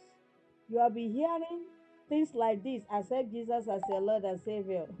Jesus. You will be hearing things like this: accept Jesus as your Lord and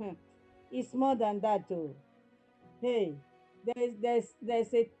Savior. It's more than that, too. Hey,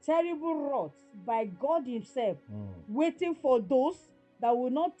 there's a terrible wrath by God Himself waiting for those that will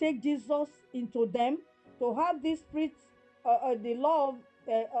not take Jesus into them to have this spirit, the law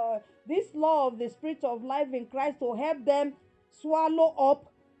of this law of the spirit of life in Christ to help them swallow up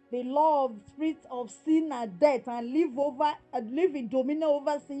the law of spirit of sin and death and live in dominion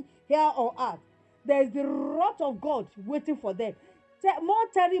over sin here on earth. There is the wrath of God waiting for them, more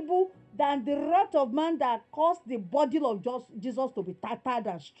terrible than the wrath of man that caused the body of Jesus to be tattered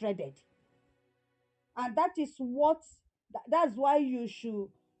and shredded. And that is that's why you should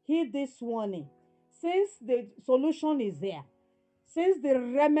heed this warning. Since the solution is there, since the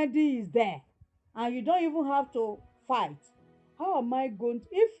remedy is there, and you don't even have to fight, how am I going to,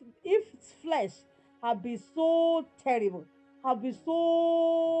 if flesh have been so terrible, have been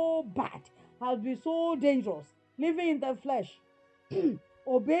so bad, have been so dangerous, living in the flesh,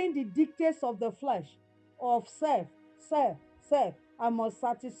 obeying the dictates of the flesh, of self. I must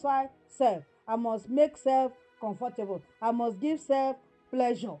satisfy self. I must make self comfortable. I must give self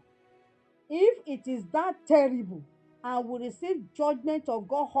pleasure. If it is that terrible, and will receive judgment of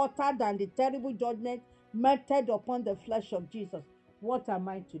God hotter than the terrible judgment meted upon the flesh of Jesus, what am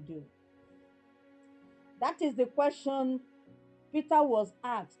I to do? That is the question Peter was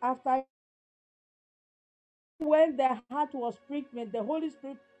asked after, when the heart was pricked, when the Holy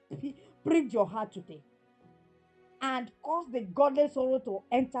Spirit pricked your heart today and caused the godly sorrow to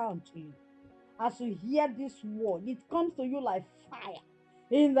enter onto you. As you hear this word, it comes to you like fire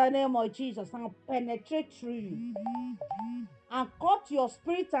in the name of Jesus and penetrate through you and cut your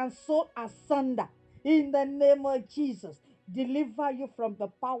spirit and soul asunder in the name of Jesus. Deliver you from the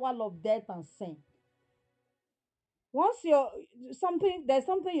power of death and sin. Once you're there's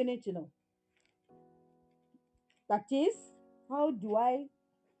something you need to know. That is, how do I,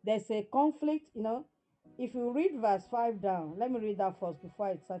 there's a conflict. If you read verse 5 down, let me read that first before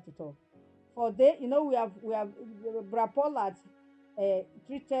I start to talk. For they, we have Brapol has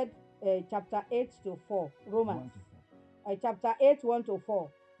treated chapter 8 to 4, Romans. Chapter 8, 1 to 4,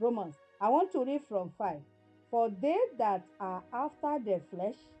 Romans. I want to read from 5. For they that are after the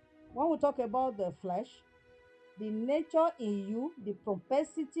flesh, when we talk about the flesh, the nature in you, the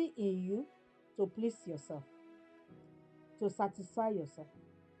propensity in you to please yourself, to satisfy yourself.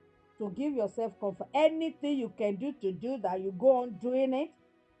 to give yourself comfort. Anything you can do that, you go on doing it.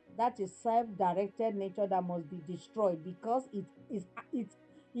 That is self-directed nature that must be destroyed, because it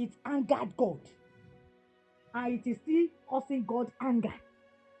it angered God, and it is still causing God anger.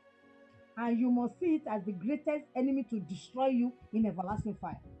 And you must see it as the greatest enemy to destroy you in everlasting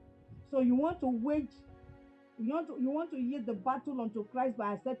fire. So you want to yield the battle unto Christ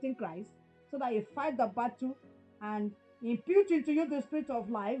by accepting Christ, so that you fight the battle and impute into you the spirit of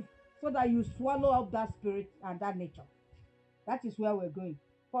life, so that you swallow up that spirit and that nature. That is where we're going.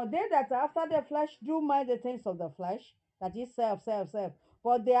 For they that are after the flesh do mind the things of the flesh, that is self, self, self.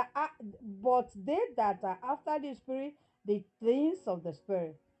 But they that are after the spirit, the things of the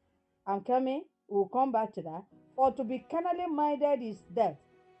spirit. I'm coming. We'll come back to that. For to be carnally minded is death,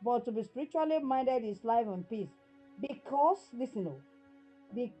 but to be spiritually minded is life and peace. Because, listen,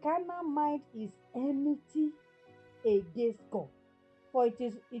 the carnal mind is enmity against God. For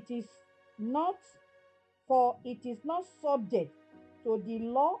not it is not subject to the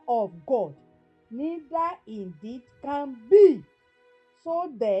law of God, neither indeed can be.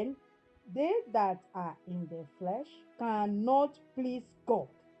 So then, they that are in the flesh cannot please God.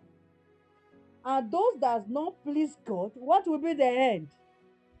 And those that not please God, what will be the end?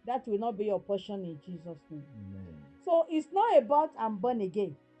 That will not be your portion in Jesus' name. Amen. So it's not about I'm born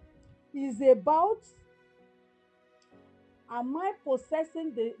again. It's about, am I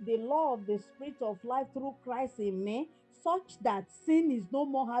possessing the law of the spirit of life through Christ in me, such that sin is no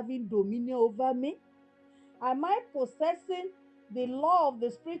more having dominion over me? Am I possessing the law of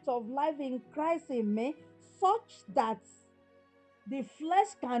the spirit of life in Christ in me, such that the flesh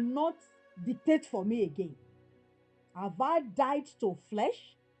cannot dictate for me again? Have I died to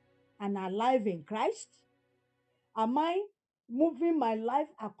flesh and alive in Christ? Am I moving my life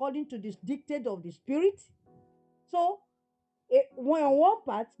according to this dictate of the spirit? So, when on one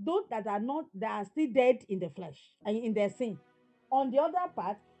part, those that are still dead in the flesh and in their sin. On the other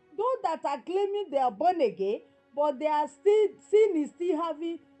part, those that are claiming they are born again, but they are still, sin is still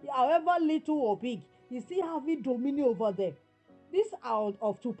having, however little or big, is still having dominion over them. These are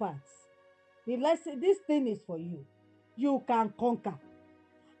of two parts. The lesson, this thing is for you. You can conquer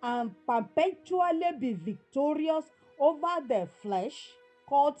and perpetually be victorious over the flesh,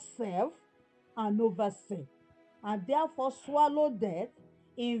 called self, and over sin, and therefore swallow death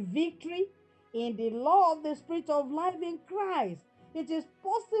in victory in the law of the spirit of life in Christ. It is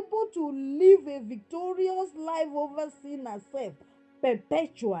possible to live a victorious life over sin and self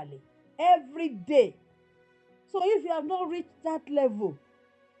perpetually, every day. So if you have not reached that level,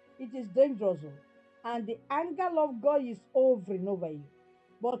 it is dangerous, and the anger of God is over and over you.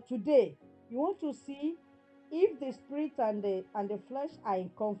 But today, you want to see if the spirit and the flesh are in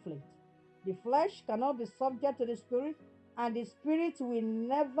conflict. The flesh cannot be subject to the spirit, and the spirit will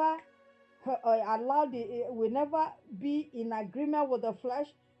never will never be in agreement with the flesh.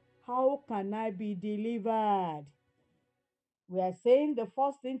 How can I be delivered? We are saying the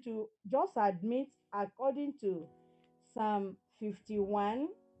first thing to just admit, according to Psalm 51.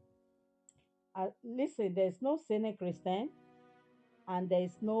 Listen, there's no sinner Christian and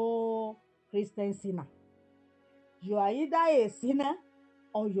there's no Christian sinner. You are either a sinner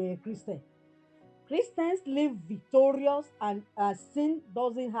or you're a Christian. Christians live victorious, and sin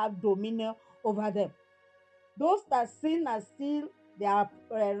doesn't have dominion over them. Those that sin are still, they are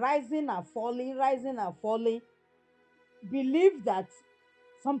rising and falling, believe that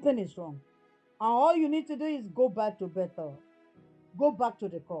something is wrong. And all you need to do is go back to Bethel, go back to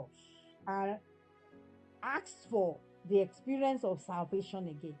the cross, and ask for the experience of salvation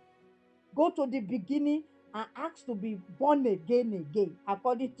again. Go to the beginning and ask to be born again,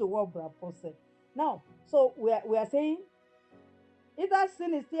 according to what Brother Paul said. Now, so we are saying, either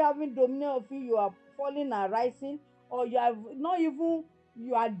sin is still having dominion of you, you are falling and rising, or you have not even,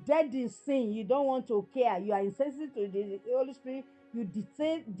 you are dead in sin, you don't want to care, you are insensitive to the Holy Spirit, you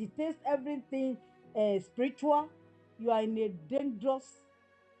detest everything spiritual, you are in a dangerous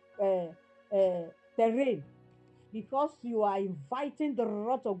uh, terrain, because you are inviting the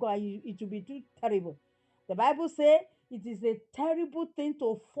wrath of God, and it will be too terrible. The Bible says it is a terrible thing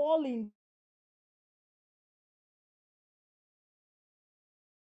to fall in,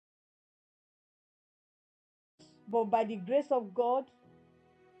 but by the grace of God,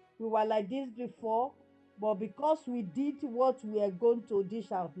 we were like this before, but because we did what we are going to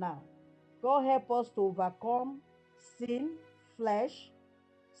dish out now, God help us to overcome sin, flesh,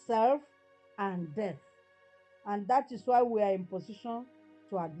 self, and death. And that is why we are in position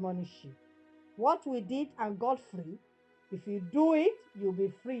to admonish you. What we did and got free, if you do it, you'll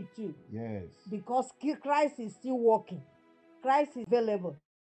be free too. Yes. Because Christ is still working. Christ is available.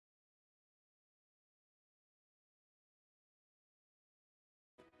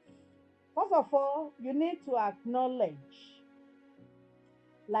 First of all, you need to acknowledge,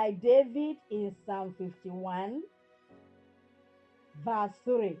 like David in Psalm 51, verse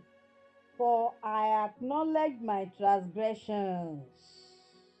 3, for I acknowledge my transgressions.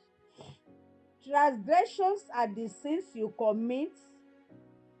 Transgressions are the sins you commit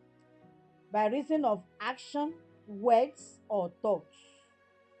by reason of action, words, or thoughts.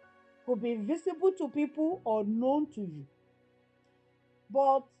 Could be visible to people or known to you.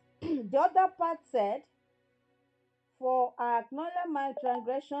 But the other part said, for I acknowledge my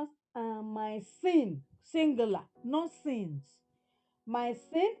transgressions and my sin, singular, not sins. My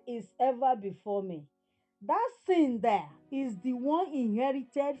sin is ever before me. That sin there is the one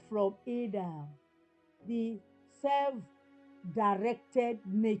inherited from Adam, the self directed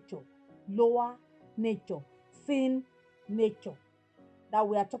nature, lower nature, sin nature that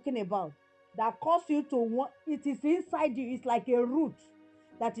we are talking about, that cause you to want, it is inside you, it's like a root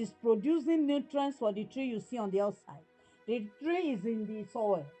that is producing nutrients for the tree you see on the outside. The tree is in the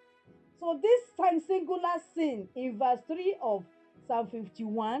soil. So this time singular sin in verse 3 of Psalm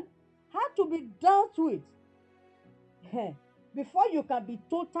 51 had to be dealt with before you can be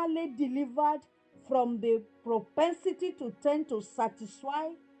totally delivered from the propensity to tend to satisfy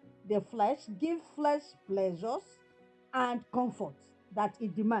the flesh, give flesh pleasures and comfort that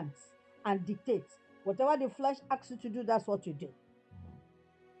it demands and dictates. Whatever the flesh asks you to do, that's what you do.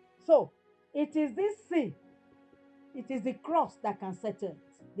 So it is this sin, it is the cross that can settle it,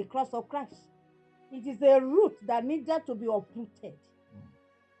 the cross of Christ. It is a root that needed to be uprooted.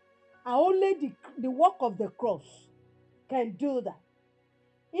 And only the work of the cross can do that.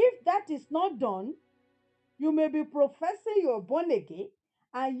 If that is not done, you may be professing you're born again,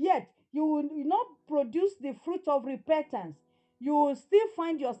 and yet you will not produce the fruit of repentance. You will still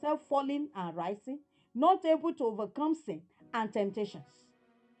find yourself falling and rising, not able to overcome sin and temptations.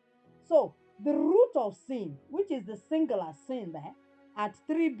 So, the root of sin, which is the singular sin there, at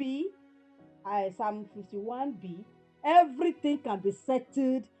 3b, Psalm 51b, everything can be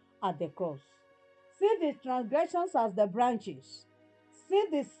settled at the cross. See the transgressions as the branches. See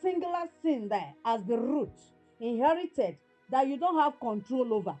the singular sin there as the root, inherited, that you don't have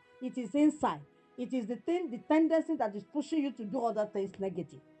control over. It is inside. It is the thing, the tendency that is pushing you to do other things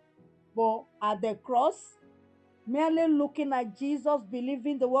negative. But at the cross, merely looking at Jesus,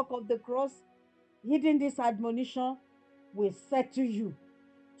 believing the work of the cross, heeding this admonition will settle you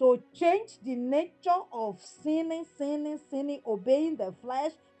to change the nature of sinning, obeying the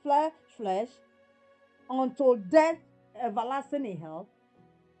flesh, unto death, everlasting in hell.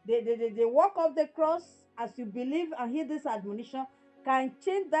 The work of the cross, as you believe and hear this admonition, can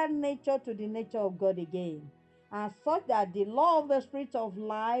change that nature to the nature of God again. And such that the law of the spirit of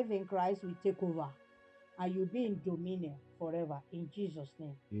life in Christ will take over and you'll be in dominion forever in Jesus'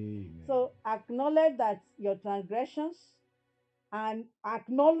 name. Amen. So acknowledge that your transgressions and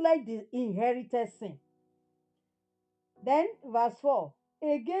acknowledge the inherited sin. Then, verse 4,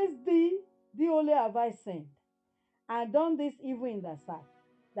 against thee only have I sinned, and done this evil in thy sight,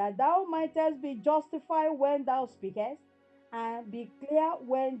 that thou mightest be justified when thou speakest, and be clear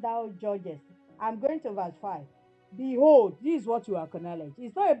when thou judgest. I'm going to verse 5. Behold, this is what you acknowledge.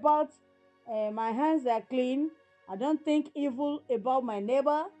 It's not about my hands are clean. I don't think evil about my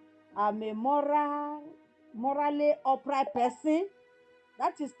neighbor. I'm a morally upright person.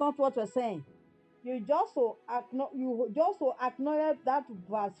 That is not what we're saying. You just so acknowledge that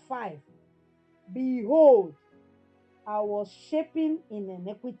verse 5. Behold, I was shapen in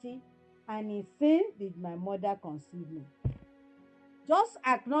iniquity, and in sin did my mother conceive me. Just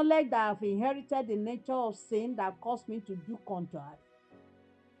acknowledge that I've inherited the nature of sin that caused me to do contrary.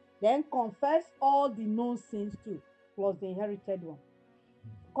 Then confess all the known sins too, plus the inherited one.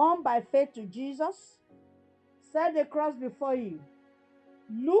 Come by faith to Jesus, set the cross before you.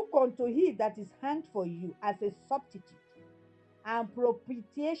 Look unto him that is hanged for you as a substitute and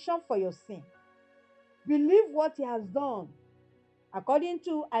propitiation for your sin. Believe what he has done. According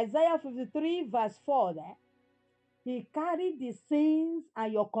to Isaiah 53, verse 4, there, he carried the sins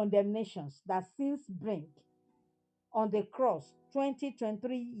and your condemnations that sins bring on the cross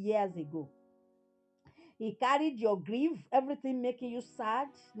 23 years ago. He carried your grief, everything making you sad,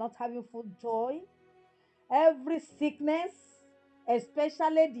 not having full joy, every sickness,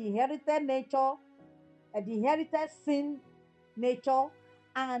 especially the inherited nature, the inherited sin nature,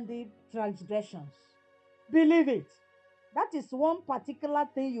 and the transgressions. Believe it. That is one particular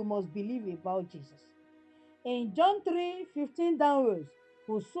thing you must believe about Jesus. In John 3:15 downwards,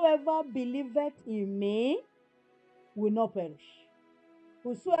 whosoever believeth in me will not perish.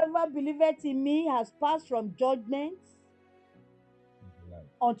 Whosoever believeth in me has passed from judgment Life.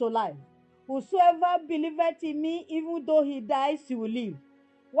 unto life. Whosoever believeth in me, even though he dies, he will live.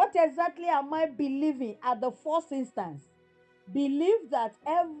 What exactly am I believing at the first instance? Believe that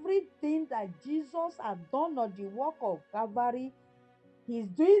everything that Jesus had done on the work of Calvary, he's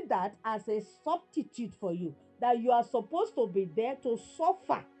doing that as a substitute for you. That you are supposed to be there to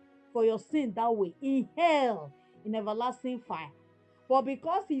suffer for your sin that way in hell, in everlasting fire. But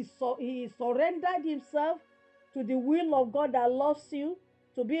because he surrendered himself to the will of God that loves you,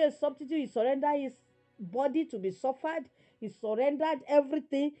 to be a substitute, he surrendered his body to be suffered. He surrendered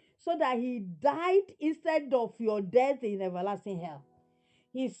everything so that he died instead of your death in everlasting hell.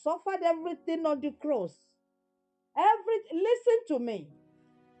 He suffered everything on the cross. Listen to me.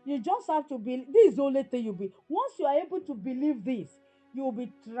 You just have to believe. This is the only thing you'll be. Once you are able to believe this, you'll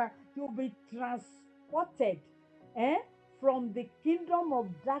be transported, eh, from the kingdom of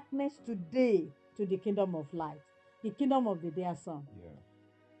darkness today to the kingdom of light, the kingdom of the dear son. Yeah.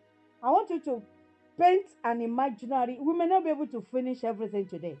 I want you to paint an imaginary. We may not be able to finish everything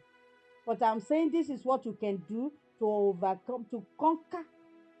today, but I'm saying this is what you can do to overcome, to conquer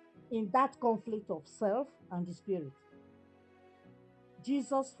in that conflict of self and the spirit.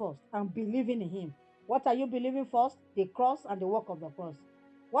 Jesus first and believing in him. What are you believing first? The cross and the work of the cross.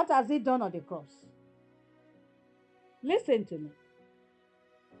 What has he done on the cross? Listen to me.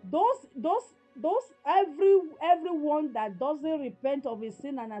 Everyone that doesn't repent of his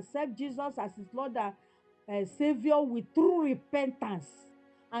sin and accept Jesus as his Lord and Savior with true repentance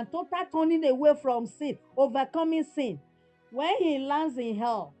and total turning away from sin, overcoming sin, when he lands in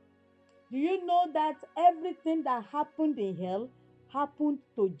hell, do you know that everything that happened in hell happened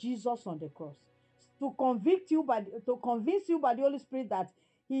to Jesus on the cross? To convince you by the Holy Spirit that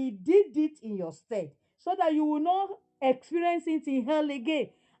he did it in your stead, so that you will not experience it in hell again.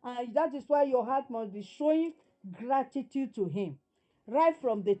 And that is why your heart must be showing gratitude to him right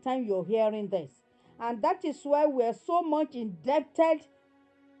from the time you're hearing this. And that is why we're so much indebted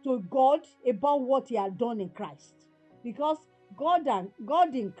to God about what he had done in Christ. Because God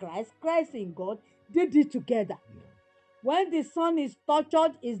in Christ, Christ in God, did it together. Yeah. When the son is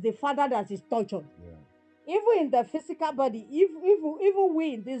tortured, is the father that is tortured. Yeah. Even in the physical body, even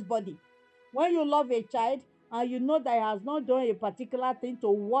we in this body, when you love a child and you know that he has not done a particular thing to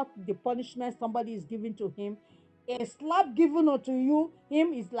what the punishment somebody is giving to him, a slap given unto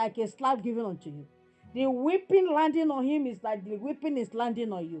him is like a slap given unto you. The whipping landing on him is like the whipping is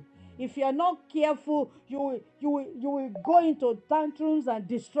landing on you. If you are not careful, you will go into tantrums and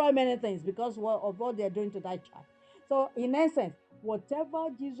destroy many things because of what they are doing to that child. So, in essence, whatever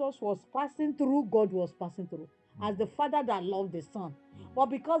Jesus was passing through, God was passing through as the father that loved the son. But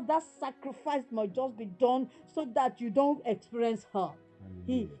because that sacrifice must just be done so that you don't experience hell,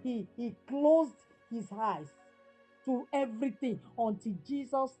 he Hallelujah. he he closed his eyes to everything until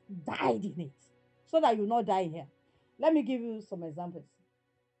Jesus died in it, so that you not die here. Let me give you some examples.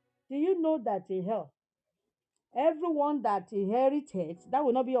 Do you know that in hell, everyone that inherits that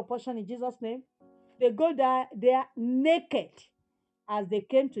will not be your portion in Jesus' name? They go there, they are naked as they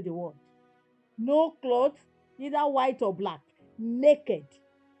came to the world. No clothes, either white or black, naked.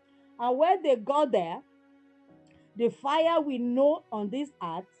 And when they got there, the fire we know on this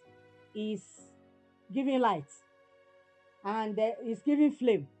earth is giving light and is giving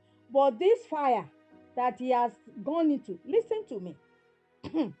flame. But this fire that he has gone into, listen to me.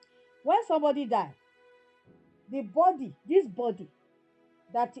 When somebody die, this body,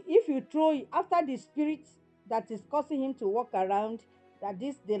 that if you throw it after the spirit that is causing him to walk around, that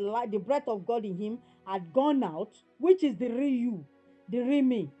the light, the breath of God in him had gone out, which is the real you, the real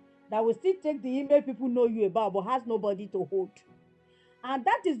me, that will still take the image people know you about but has nobody to hold. And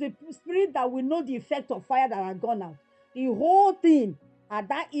that is the spirit that will know the effect of fire that had gone out. The whole thing and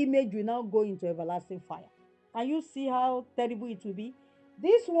that image will now go into everlasting fire. Can you see how terrible it will be?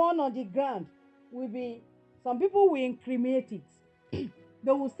 This one on the ground will be, some people will incriminate it.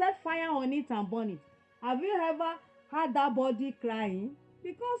 They will set fire on it and burn it. Have you ever had that body crying?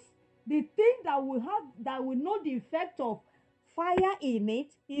 Because the thing that will know the effect of fire in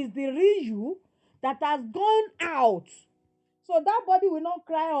it is the real you that has gone out. So that body will not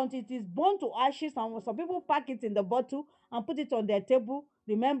cry until it is burned to ashes. And some people pack it in the bottle and put it on their table,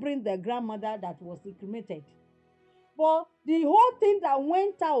 remembering their grandmother that was cremated. But the whole thing that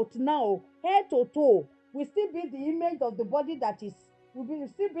went out now, head to toe, will still be the image of the body that is, will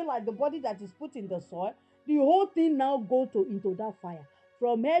still be like the body that is put in the soil. The whole thing now go to into that fire.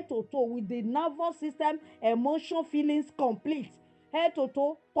 From head to toe, with the nervous system, emotion, feelings complete. Head to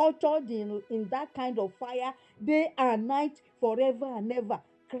toe, tortured in that kind of fire, day and night, forever and ever,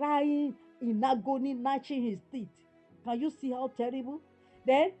 crying in agony, gnashing his teeth. Can you see how terrible?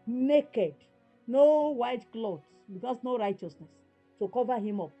 Then naked, no white clothes, because no righteousness to cover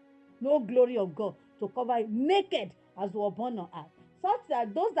him up, no glory of God to cover him, naked as we were born on earth, such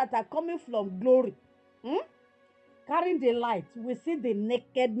that those that are coming from glory, hmm, carrying the light, we see the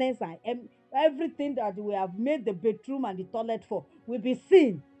nakedness and everything that we have made the bedroom and the toilet for will be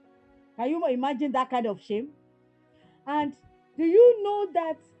seen. Can you imagine that kind of shame? And do you know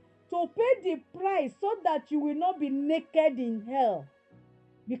that to pay the price so that you will not be naked in hell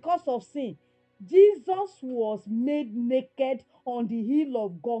because of sin, Jesus was made naked on the hill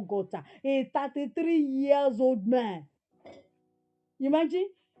of Golgotha, a 33 years old man. Imagine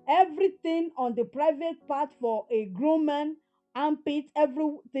everything on the private part for a grown man, armpit,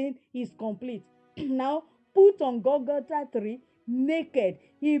 everything is complete. Now put on Golgotha tree naked.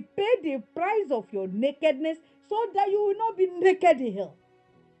 He paid the price of your nakedness so that you will not be naked in hell.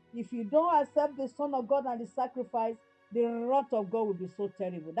 If you don't accept the Son of God and the sacrifice, the wrath of God will be so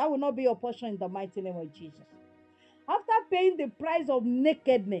terrible. That will not be your portion in the mighty name of Jesus. After paying the price of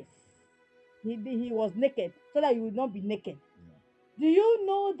nakedness, he was naked so that you will not be naked. Do you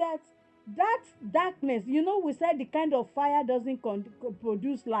know that that darkness, we said the kind of fire doesn't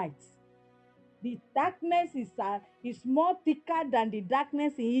produce light. The darkness is more thicker than the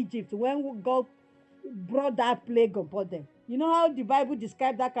darkness in Egypt when God brought that plague upon them. You know how the Bible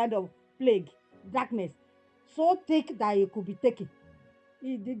described that kind of plague, darkness, so thick that it could be taken.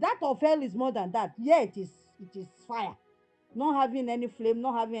 That of hell is more than that. Yeah, it is fire, not having any flame,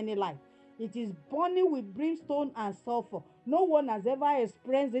 not having any light. It is burning with brimstone and sulfur. No one has ever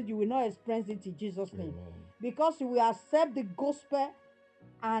experienced it. You will not experience it in Jesus' name. Amen. Because you will accept the gospel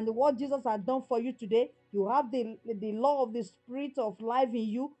and what Jesus has done for you today. You have the law of the spirit of life in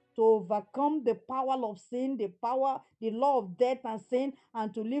you to overcome the power of sin, the law of death and sin,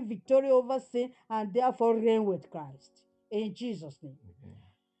 and to live victory over sin and therefore reign with Christ. In Jesus' name.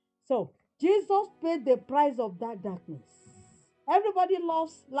 So Jesus paid the price of that darkness. Everybody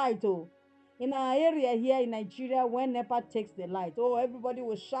loves light. Oh, in our area here in Nigeria, when NEPA takes the light, oh, everybody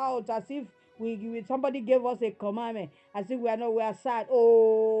will shout as if somebody gave us a commandment, as if we are sad.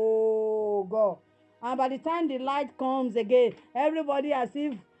 Oh God! And by the time the light comes again, everybody as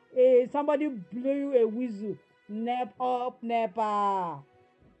if somebody blew a whistle. Nep up, NEPA.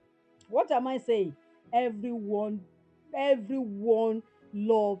 What am I saying? Everyone, everyone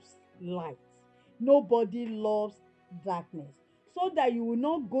loves light. Nobody loves darkness. So that you will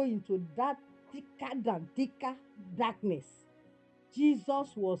not go into that thicker than thicker darkness. Jesus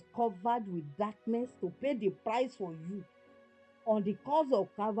was covered with darkness to pay the price for you on the cross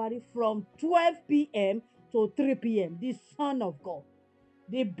of Calvary from 12 p.m. to 3 p.m. The Son of God,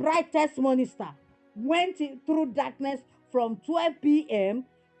 the brightest morning star, went through darkness from 12 p.m.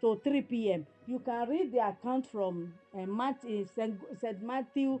 to 3 p.m. You can read the account from St.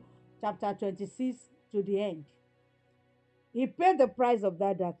 Matthew chapter 26 to the end. He paid the price of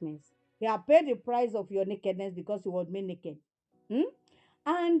that darkness. He had paid the price of your nakedness because he was made naked. Hmm?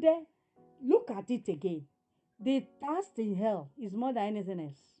 And look at it again. The task in hell is more than anything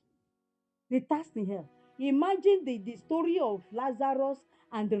else. The task in hell. Imagine the story of Lazarus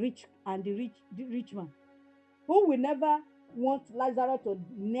and the rich man, who will never want Lazarus to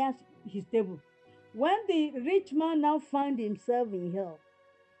near his table. When the rich man now found himself in hell,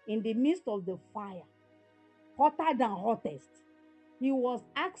 in the midst of the fire, hotter than hottest, he was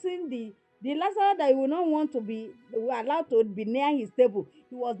asking the Lazarus that he would not want to be allowed to be near his table.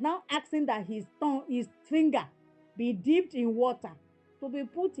 He was now asking that his finger be dipped in water to be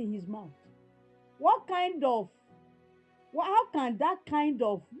put in his mouth. What kind of how can that kind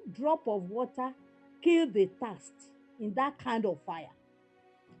of drop of water kill the thirst in that kind of fire?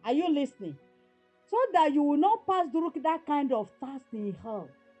 Are you listening? So that you will not pass through that kind of thirst in hell.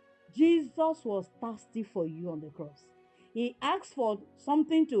 Jesus was thirsty for you on the cross. He asked for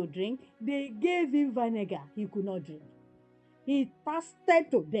something to drink. They gave him vinegar. He could not drink. He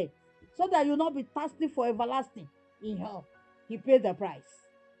thirsted to death so that you will not be thirsty for everlasting in hell. He paid the price.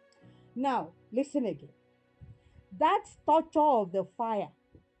 Now, listen again. That torture of the fire,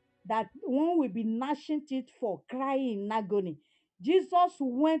 that one will be gnashing teeth for, crying in agony. Jesus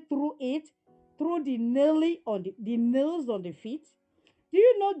went through it, through the nails on the feet. Do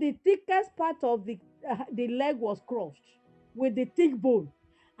you know the thickest part of the leg was crushed with the thick bone?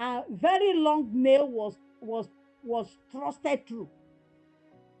 A very long nail was thrusted through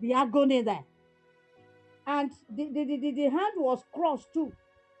the agony there, and the hand was crushed too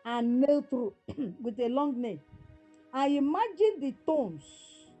and nailed through with a long nail. And imagine the thorns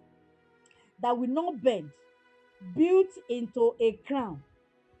that will not bend, built into a crown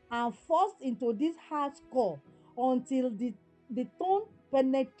and forced into this hard skull until the thorn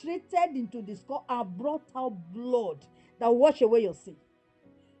penetrated into the skull and brought out blood that wash away your sin.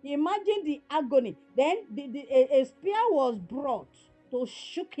 Imagine the agony. Then a spear was brought to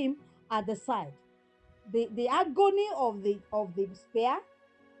shook him at the side. The agony of the spear,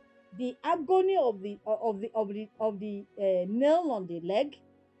 the agony of the nail on the leg,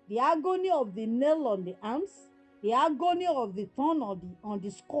 the agony of the nail on the arms, the agony of the thorn on the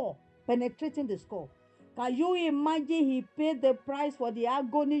skull, penetrating the skull. Can you imagine he paid the price for the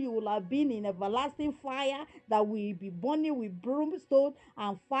agony? You will have been in everlasting fire that will be burning with brimstone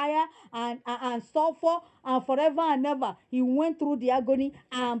and fire and sulfur and forever and ever. He went through the agony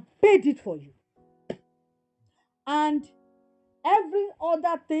and paid it for you. And every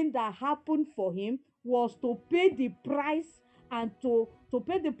other thing that happened for him was to pay the price and to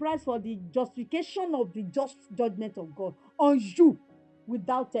pay the price for the justification of the just judgment of God on you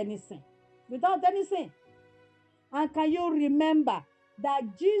without any sin. Without any sin. And can you remember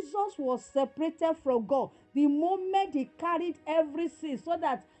that Jesus was separated from God the moment he carried every sin, so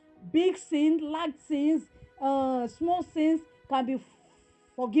that big sins, large sins, small sins can be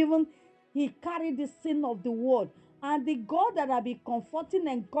forgiven? He carried the sin of the world. And the God that had been comforting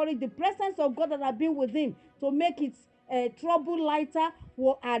and encouraging, the presence of God that had been with him to make its trouble lighter,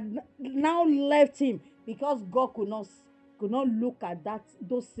 had now left him, because God could not look at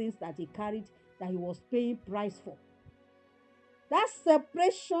those sins that he carried, that he was paying price for. That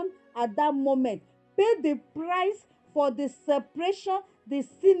separation at that moment paid the price for the separation the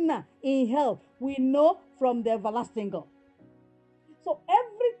sinner in hell we know from the everlasting God. So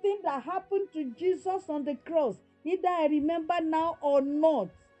everything that happened to Jesus on the cross, either I remember now or not,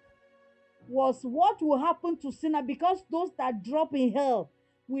 was what will happen to sinner, because those that drop in hell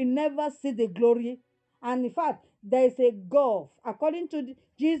will never see the glory. And in fact, there is a gulf according to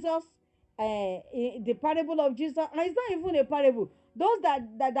Jesus, the parable of Jesus. And it's not even a parable. Those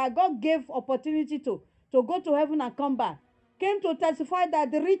that God gave opportunity to go to heaven and come back came to testify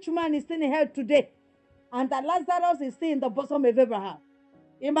that the rich man is still in hell today, and that Lazarus is still in the bosom of Abraham.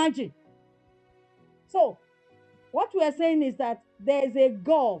 Imagine. So what we are saying is that there is a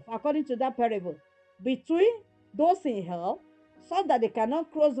gulf, according to that parable, between those in hell, so that they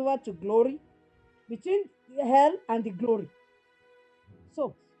cannot cross over to glory, between hell and the glory.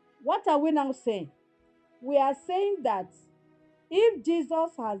 So, what are we now saying? We are saying that if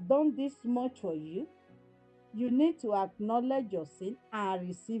Jesus has done this much for you, you need to acknowledge your sin and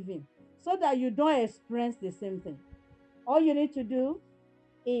receive him, so that you don't experience the same thing. All you need to do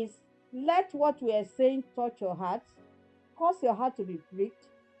is let what we are saying touch your heart, cause your heart to be pricked,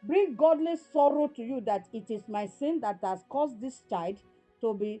 bring godly sorrow to you, that it is my sin that has caused this child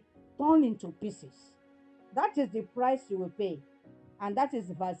to be torn into pieces. That is the price you will pay. And that is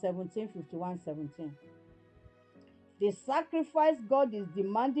verse 17, 51, 17. The sacrifice God is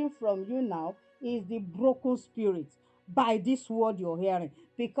demanding from you now is the broken spirit by this word you're hearing,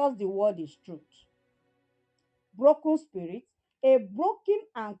 because the word is truth. Broken spirit, a broken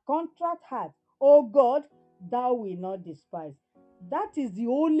and contrite heart, oh God, thou will not despise. That is the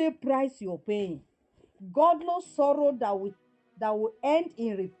only price you're paying. Godless sorrow that will end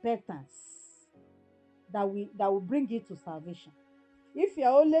in repentance, that will bring you to salvation. If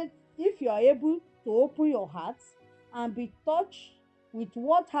you are able to open your heart and be touched with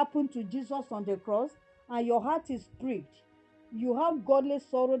what happened to Jesus on the cross, and your heart is pricked, you have godly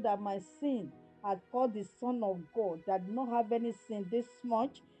sorrow that my sin had caused the Son of God that did not have any sin this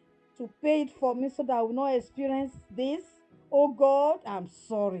much to pay it for me, so that I will not experience this. Oh God, I'm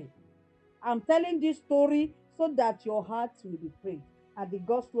sorry. I'm telling this story so that your heart will be pricked and the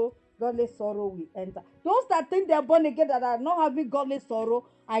gospel, godly sorrow will enter. Those that think they're born again that are not having godly sorrow,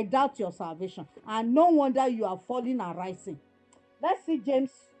 I doubt your salvation. And no wonder you are falling and rising. Let's see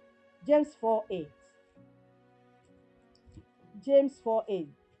James 4:8. James 4:8.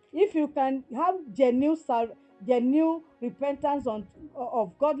 If you can have genuine repentance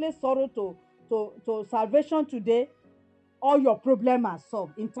of godly sorrow to salvation today, all your problems are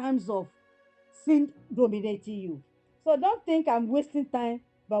solved in terms of sin dominating you. So don't think I'm wasting time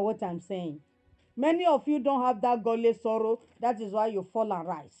by what I'm saying. Many of you don't have that godly sorrow. That is why you fall and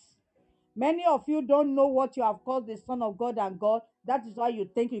rise. Many of you don't know what you have caused the Son of God and God. That is why you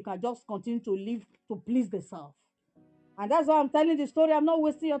think you can just continue to live to please the self. And that's why I'm telling the story. I'm not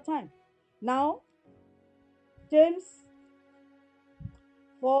wasting your time. Now, James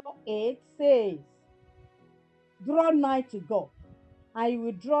 4:8 says, draw nigh to God, and he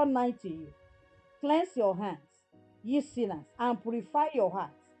will draw nigh to you. Cleanse your hands, ye sinners, and purify your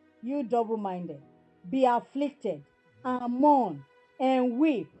hearts, you double-minded. Be afflicted, and mourn, and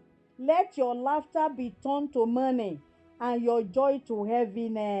weep. Let your laughter be turned to mourning, and your joy to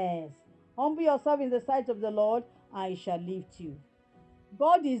heaviness. Humble yourself in the sight of the Lord, and He shall lift you.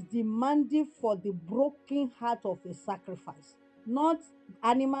 God is demanding for the broken heart of a sacrifice, not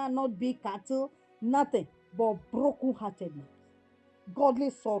animal, not big cattle, nothing, but broken heartedness, godly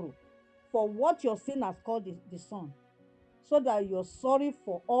sorrow for what your sin has called the Son, so that you're sorry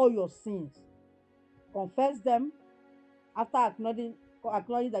for all your sins. Confess them after acknowledging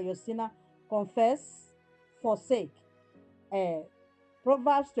that you're a sinner. Confess, forsake. uh,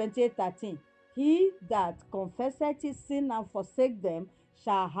 Proverbs 28:13. He that confesseth his sin and forsake them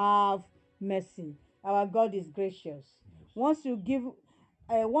shall have mercy. Our God is gracious. Once you give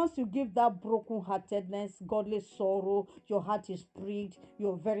that brokenheartedness, godly sorrow, your heart is pricked,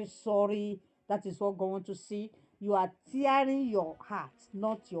 you're very sorry. That is what God wants to see. You are tearing your heart,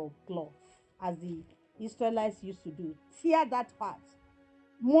 not your cloth, as the Israelites used to do. Tear that heart.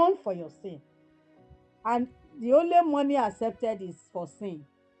 Mourn for your sin. And the only money accepted is for sin.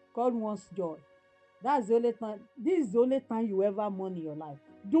 God wants joy. That's the only time. This is the only time you ever mourn in your life.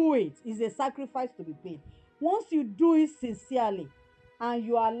 Do it. It's a sacrifice to be paid. Once you do it sincerely and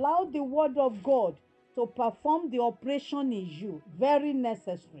you allow the word of God to perform the operation in you, very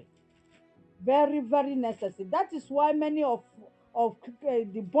necessary, very very necessary. That is why many of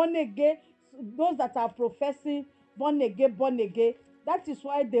the born again, those that are professing born again, that is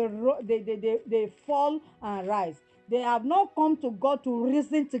why they fall and rise. They have not come to God to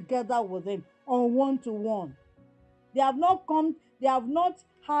reason together with Him on one to one. They have not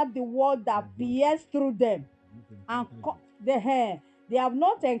had the word that pierced through them and they have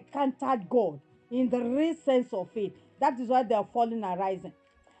not encountered God in the real sense of it. That is why they are falling and rising.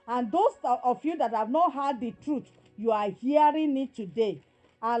 And those of you that have not heard the truth, you are hearing it today.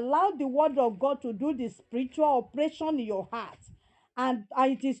 Allow the word of God to do the spiritual operation in your heart. And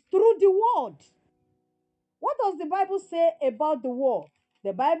it is through the word. What does the Bible say about the word?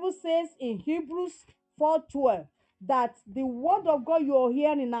 The Bible says in Hebrews 4:12 that the word of God you are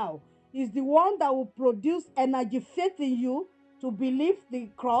hearing now is the one that will produce energy, faith in you to believe the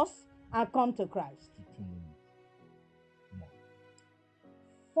cross and come to Christ.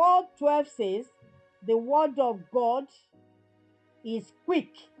 4:12 says the word of God is quick.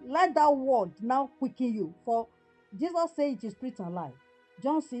 Let that word now quicken you. For Jesus said it is spirit and life.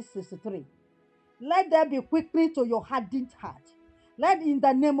 John 6:63. Let there be quickening to your hardened heart. Let in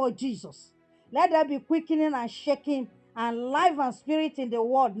the name of Jesus. Let there be quickening and shaking and life and spirit in the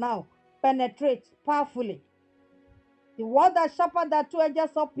word now. Penetrate powerfully. The word that sharper than two edges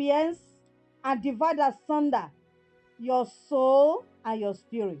of pierce and divide asunder your soul and your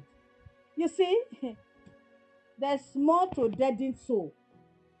spirit. You see, there's more to deadened soul.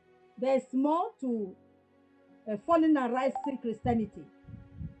 There's more to falling and rising Christianity.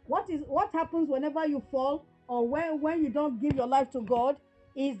 What happens whenever you fall or when you don't give your life to God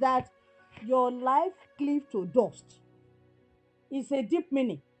is that your life cleave to dust. It's a deep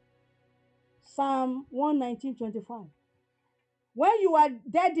meaning. Psalm 119:25. When you are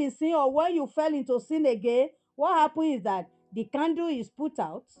dead in sin or when you fell into sin again, what happens is that the candle is put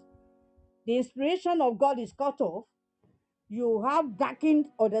out, the inspiration of God is cut off, you have darkened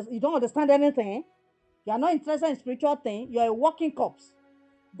or you don't understand anything, you are not interested in spiritual thing, you are a walking corpse.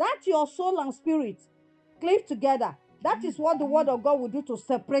 That your soul and spirit cleave together. That is what the word of God will do to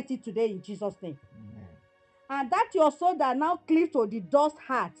separate it today in Jesus' name. Amen. And that your soul that now cleave to the dust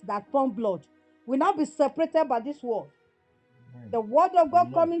heart that pump blood will now be separated by this word. Amen. The word of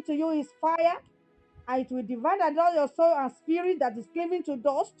God coming to you is fire, and it will divide all your soul and spirit that is cleaving to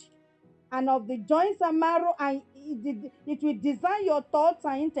dust, and of the joints and marrow, and it will design your thoughts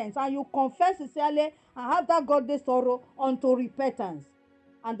and intents, and you confess sincerely and have that godly sorrow unto repentance.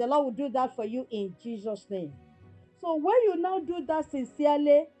 And the Lord will do that for you in Jesus' name. So when you now do that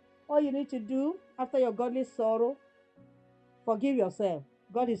sincerely, all you need to do after your godly sorrow, forgive yourself.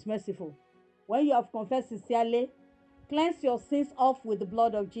 God is merciful. When you have confessed sincerely, cleanse your sins off with the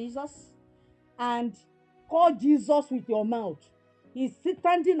blood of Jesus and call Jesus with your mouth. He's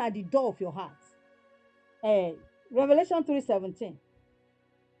standing at the door of your heart. Revelation 3:17.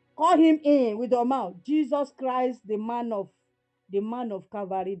 Call him in with your mouth. Jesus Christ, the man of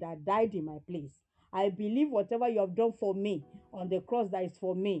Calvary that died in my place. I believe whatever you have done for me on the cross that is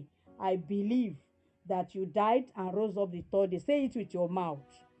for me. I believe that you died and rose up the third day. Say it with your mouth.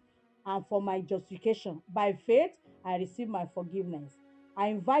 And for my justification, by faith, I receive my forgiveness. I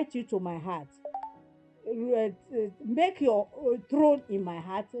invite you to my heart. Make your throne in my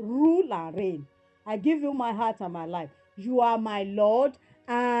heart, rule and reign. I give you my heart and my life. You are my Lord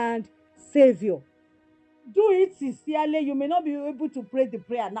and Savior. Do it sincerely. You may not be able to pray the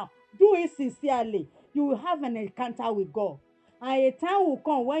prayer now. Do it sincerely. You will have an encounter with God. And a time will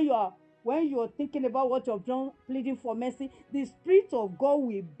come when you are thinking about what you've done, pleading for mercy, the Spirit of God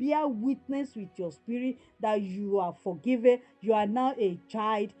will bear witness with your spirit that you are forgiven. You are now a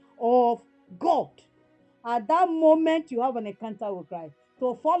child of God. At that moment, you have an encounter with Christ.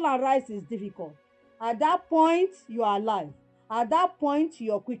 To fall and rise is difficult. At that point, you are alive. At that point,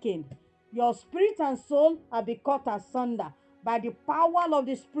 you are quickened. Your spirit and soul have been cut asunder by the power of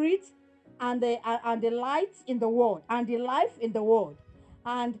the Spirit and the light in the world and the life in the world.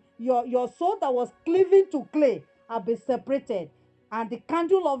 And your soul that was cleaving to clay have been separated. And the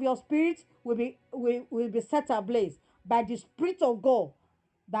candle of your spirit will be set ablaze by the Spirit of God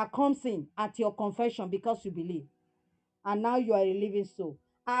that comes in at your confession because you believe. And now you are a living soul.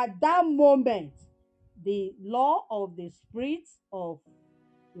 At that moment, the law of the Spirit of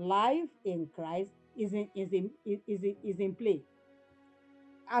life in Christ is in play,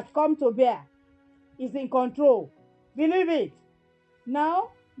 has come to bear, is in control. Believe it. Now,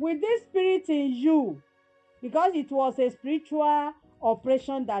 with this spirit in you, because it was a spiritual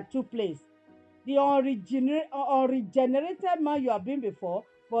operation that took place, the unregenerated man you have been before,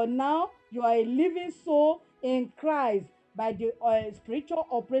 but now you are a living soul in Christ by the spiritual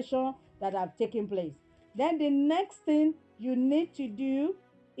operation that have taken place. Then the next thing you need to do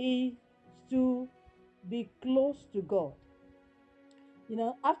is to be close to God.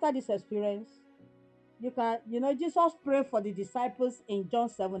 After this experience, Jesus prayed for the disciples in John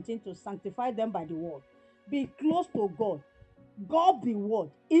 17 to sanctify them by the word. Be close to God. God the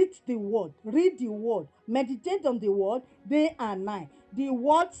word. Eat the word. Read the word. Meditate on the word day and night. The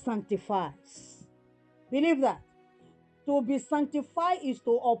word sanctifies. Believe that. To be sanctified is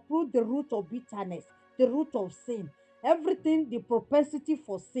to uproot the root of bitterness, the root of sin, everything, the propensity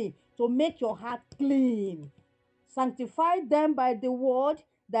for sin, to make your heart clean. Sanctify them by the word.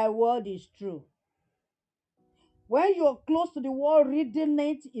 Thy word is true. When you're close to the word, reading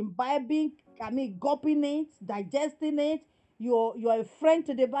it, imbibing, gulping it, digesting it, you're a friend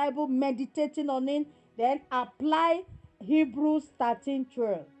to the Bible, meditating on it, then apply Hebrews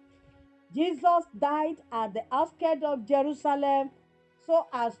 13:12. Jesus died at the outskirts of Jerusalem so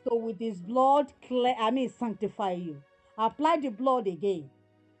as to with his blood sanctify you. Apply the blood again.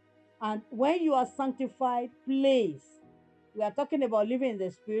 And when you are sanctified, please, we are talking about living in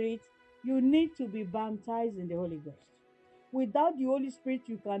the Spirit, you need to be baptized in the Holy Ghost. Without the Holy Spirit,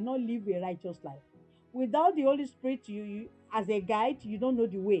 you cannot live a righteous life. Without the Holy Spirit, you as a guide, you don't know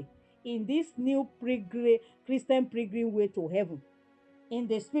the way. In this new Christian pilgrim way to heaven, in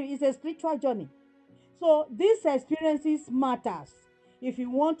the Spirit, it's a spiritual journey. So these experiences matters if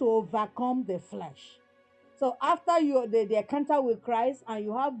you want to overcome the flesh. So after the encounter with Christ and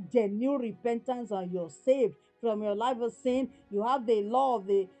you have genuine repentance and you're saved from your life of sin, you have the law of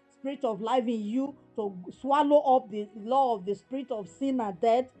the spirit of life in you to swallow up the law of the spirit of sin and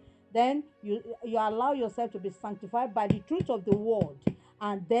death, then you allow yourself to be sanctified by the truth of the word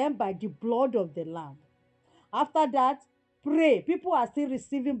and then by the blood of the Lamb. After that, pray. People are still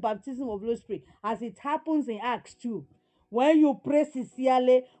receiving baptism of the Holy Spirit as it happens in Acts 2. When you pray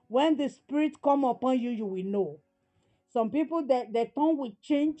sincerely, when the Spirit come upon you, you will know. Some people, their tongue will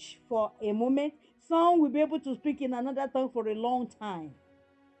change for a moment. Some will be able to speak in another tongue for a long time.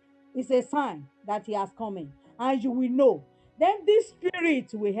 It's a sign that he has come in, and you will know. Then this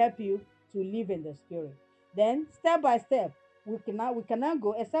Spirit will help you to live in the Spirit. Then, step by step, we cannot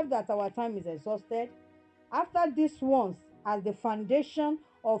go, except that our time is exhausted. After this ones as the foundation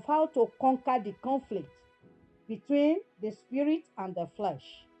of how to conquer the conflict between the spirit and the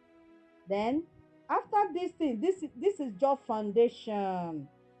flesh. Then after this thing, this is just foundation.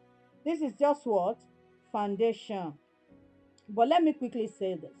 This is just what? Foundation. But let me quickly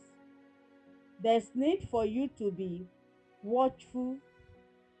say this. There's need for you to be watchful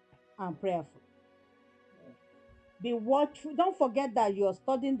and prayerful. Be watchful. Don't forget that you're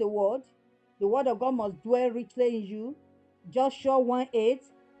studying the word. The word of God must dwell richly in you. Joshua 1:8.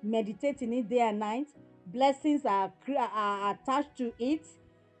 Meditate in it day and night. Blessings are attached to it.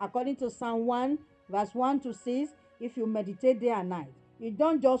 According to Psalm 1, verse 1 to 6. If you meditate day and night, you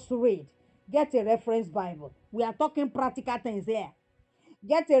don't just read. Get a reference Bible. We are talking practical things here.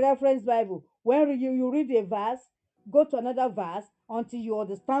 Get a reference Bible. When you read a verse, go to another verse until you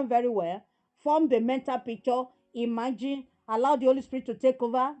understand very well. Form the mental picture. Imagine. Allow the Holy Spirit to take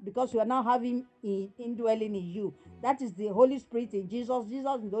over because you are now having indwelling in you. That is the Holy Spirit in Jesus. Jesus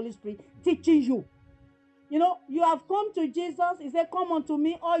and the Holy Spirit teaching you. You have come to Jesus. He said, "Come unto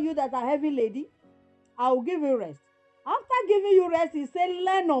me, all you that are heavy laden. I will give you rest." After giving you rest, he said,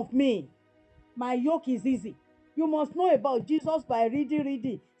 "Learn of me. My yoke is easy." You must know about Jesus by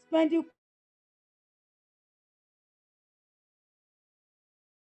reading, spending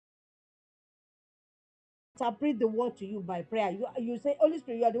interpret the word to you by prayer. You say, Holy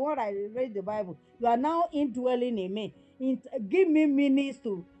Spirit, you are the one I read the Bible. You are now indwelling in me. Give me meanings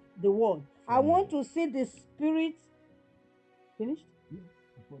to the word. I want to see the Spirit. Finished?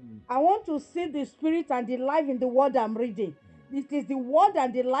 I want to see the Spirit and the life in the word I'm reading. It is the word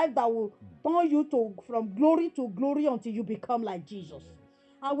and the life that will turn you to from glory to glory until you become like Jesus.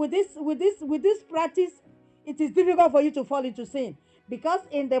 And with this practice, it is difficult for you to fall into sin, because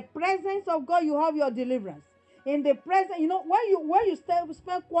in the presence of God you have your deliverance. In the presence, when you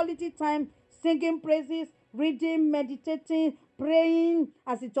spend quality time singing praises, reading, meditating, praying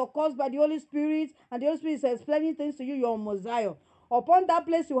as it occurs by the Holy Spirit, and the Holy Spirit is explaining things to you, you're on Mosiah. Upon that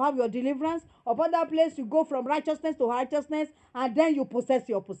place you have your deliverance. Upon that place you go from righteousness to righteousness, and then you possess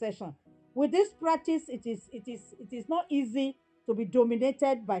your possession. With this practice, it is not easy to be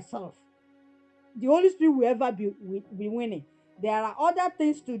dominated by self. The Holy Spirit will ever be winning. There are other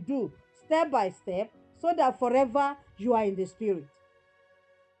things to do step by step, so that forever you are in the Spirit.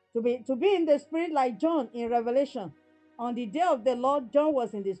 To be in the Spirit, like John in Revelation. On the day of the Lord, John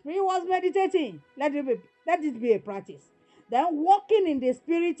was in the Spirit. He was meditating. Let it be a practice. Then walking in the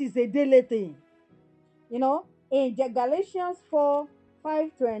Spirit is a daily thing. In Galatians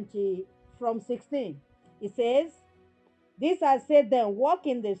 4:5-20 from 16, it says, this I said then, walk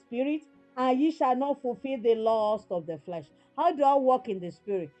in the Spirit, and ye shall not fulfill the lust of the flesh. How do I walk in the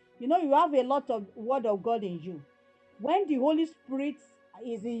Spirit? You have a lot of word of God in you. When the Holy Spirit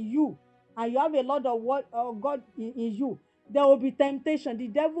is in you, and you have a lot of word of God in you, there will be temptation. The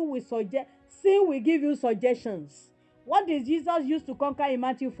devil will suggest, sin will give you suggestions. What did Jesus use to conquer in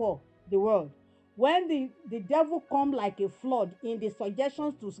Matthew 4? The world. When the devil come like a flood in the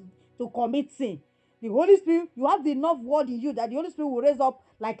suggestions to commit sin, the Holy Spirit, you have the enough word in you that the Holy Spirit will raise up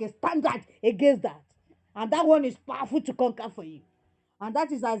like a standard against that. And that one is powerful to conquer for you. And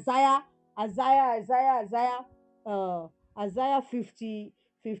that is Isaiah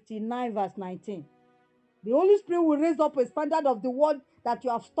 59 verse 19. The Holy Spirit will raise up a standard of the word that you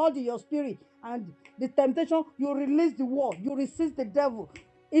have stored in your spirit. And the temptation, you release the word, you resist the devil.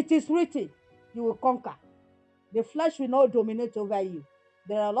 It is written, you will conquer. The flesh will not dominate over you.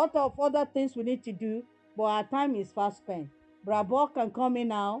 There are a lot of other things we need to do, but our time is fast spent. Brabo can come in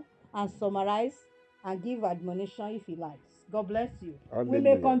now and summarize and give admonition if he likes. God bless you. We may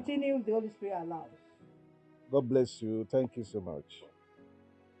Hallelujah. continue if the Holy Spirit allows. God bless you. Thank you so much.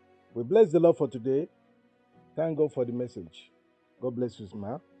 We bless the Lord for today. Thank God for the message. God bless you,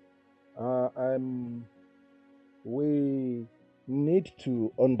 Ma. We need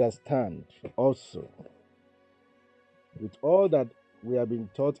to understand also, with all that we have been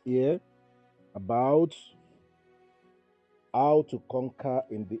taught here about how to conquer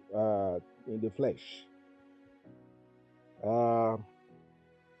in the flesh.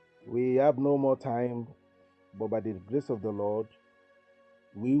 We have no more time, but by the grace of the Lord,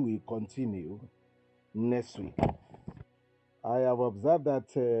 we will continue next week. I have observed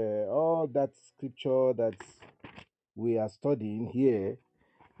that all that scripture that we are studying here,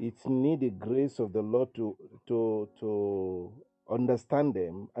 it need the grace of the Lord to understand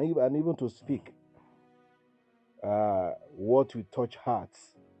them, and even to speak what will touch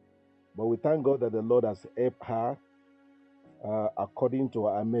hearts. But we thank God that the Lord has helped her according to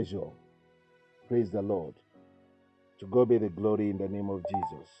our measure. Praise the Lord. To God be the glory in the name of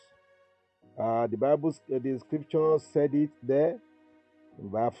Jesus. The scripture said it there in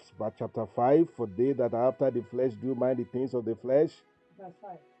verse chapter 5. For they that are after the flesh do mind the things of the flesh. Verse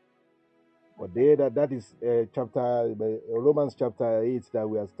 5. But they that is Romans chapter 8 that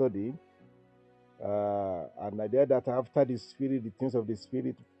we are studying. And they that are after the spirit, the things of the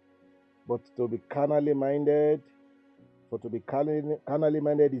spirit. But to be carnally minded, for to be carnally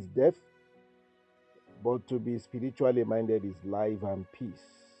minded is death, but to be spiritually minded is life and peace.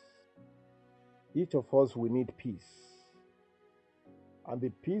 Each of us, we need peace. And the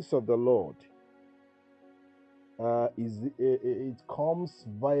peace of the Lord it comes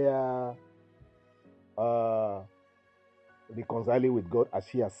via reconciling with God, as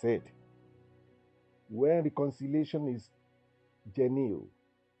He has said. When reconciliation is genuine,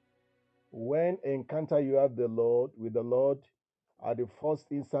 when encounter you have with the Lord at the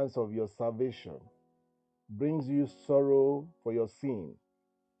first instance of your salvation, brings you sorrow for your sin.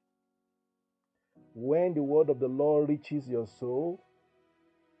 When the word of the Lord reaches your soul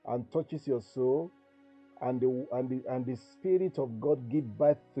and touches your soul, and the Spirit of God gives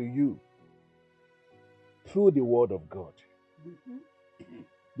birth to you through the word of God. Mm-hmm.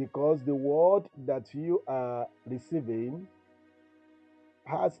 Because the word that you are receiving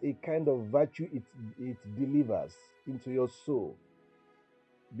has a kind of virtue it delivers into your soul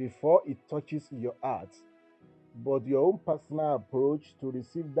before it touches your heart. but your own personal approach to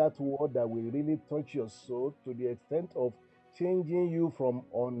receive that word that will really touch your soul to the extent of changing you from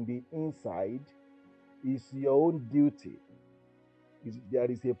on the inside is your own duty. There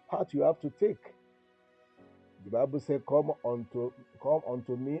is a part you have to take. The Bible says, come unto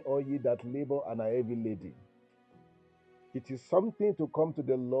me, all ye that labor and are heavy laden. It is something to come to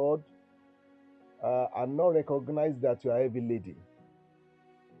the Lord and not recognize that you are heavy laden.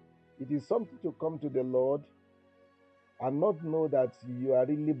 It is something to come to the Lord and not know that you are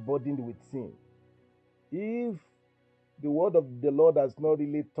really burdened with sin. If the word of the Lord has not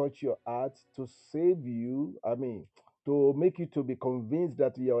really touched your heart to save you, to make you to be convinced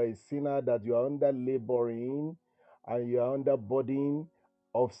that you are a sinner, that you are under laboring and you are under burden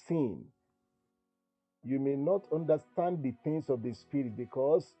of sin, you may not understand the things of the Spirit,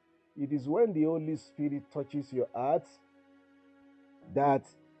 because it is when the Holy Spirit touches your heart that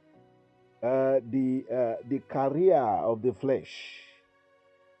the career of the flesh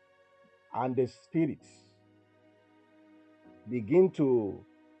and the spirit begin to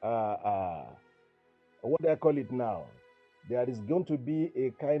what do I call it now? There is going to be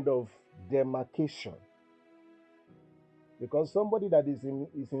a kind of demarcation, because somebody that is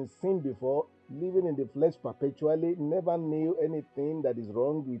in sin before, living in the flesh perpetually, never knew anything that is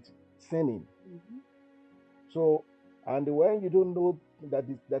wrong with sinning. Mm-hmm. So, and when you don't know that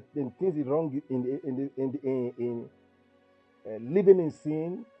things is wrong in living in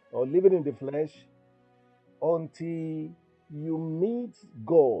sin or living in the flesh, until you meet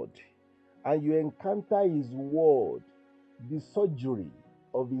God and you encounter His word, the surgery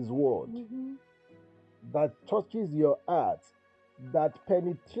of His word Mm-hmm. that touches your heart, that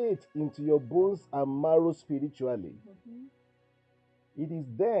penetrates into your bones and marrow spiritually. Mm-hmm. It is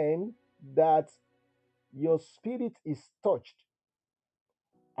then that your spirit is touched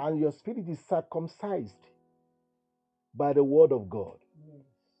and your spirit is circumcised by the word of God. Yes.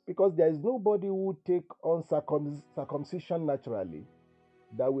 Because there is nobody who take on circumcision naturally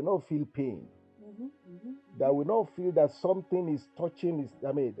that will not feel pain, Mm-hmm. Mm-hmm. that will not feel that something is touching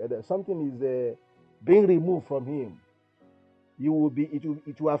that something is being removed from him.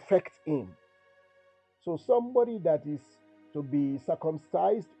 It will affect him. So somebody that is to be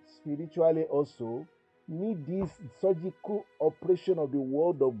circumcised spiritually also need this surgical operation of the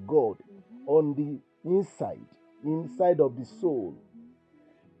word of God Mm-hmm. on the inside of the soul.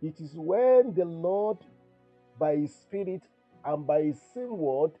 It is when the Lord, by His Spirit and by His same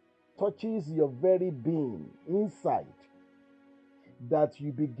word, touches your very being inside, that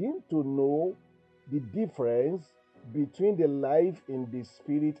you begin to know the difference between the life in the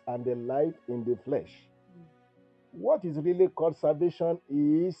spirit and the life in the flesh. What is really called salvation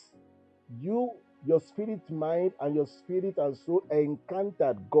is your spirit, mind, and your spirit and soul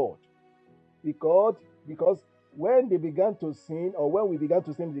encountered God. Because when they began to sin, or when we began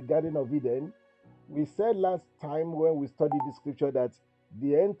to sin in the Garden of Eden, we said last time when we studied the scripture that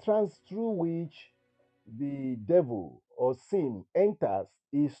the entrance through which the devil or sin enters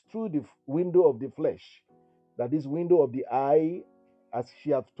is through the window of the flesh. That is window of the eye, as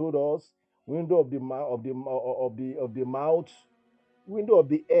she have told us, window of the mouth, window of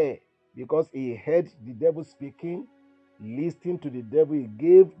the ear, because he heard the devil speaking, listened to the devil. He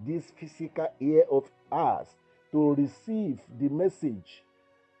gave this physical ear of ours to receive the message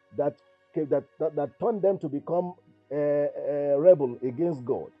that that turned them to become rebel against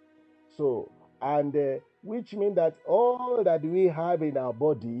God. So, and which means that all that we have in our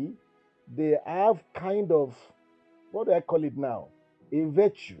body, they have kind of, what do I call it now? A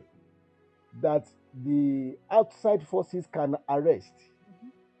virtue that the outside forces can arrest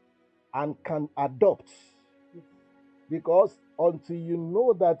and can adopt. Because until you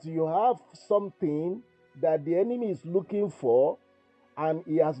know that you have something that the enemy is looking for and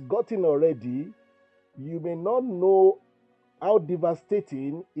he has gotten already, you may not know how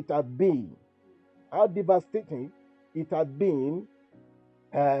devastating it had been. How devastating it had been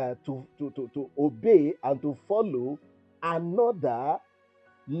to obey and to follow another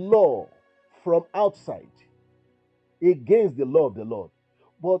law from outside against the law of the Lord.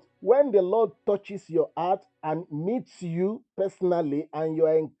 But when the Lord touches your heart and meets you personally and you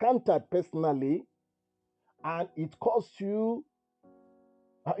are encountered personally, and it costs you,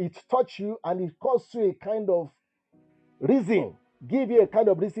 it touches you and it costs you a kind of reason, give you a kind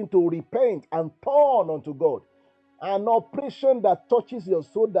of reason to repent and turn unto God. An operation that touches your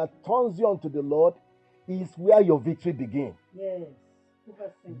soul, that turns you unto the Lord, is where your victory begins. Yes.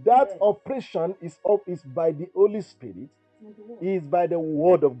 That Yes. operation is by the Holy Spirit, And the word. is by the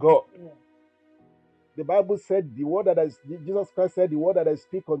word of God. Yeah. The Bible said the word that Jesus Christ said, the word that I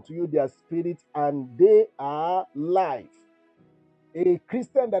speak unto you, they are spirit and they are life. A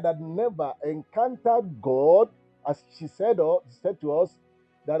Christian that had never encountered God, as she said to us,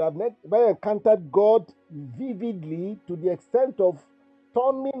 that have never encountered God vividly to the extent of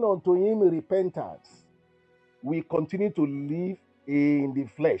turning unto Him in repentance, we continue to live in the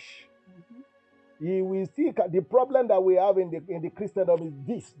flesh. You will see the problem that we have in the Christendom is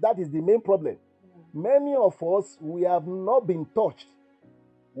this. That is the main problem. Many of us, we have not been touched.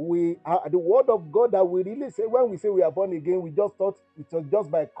 We are the word of God that we really say, when we say we are born again, we just thought it was just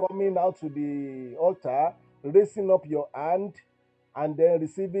by coming out to the altar, raising up your hand, and then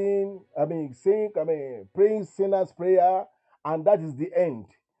praying sinner's prayer, and that is the end.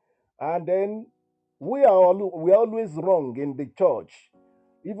 And then we are always wrong in the church,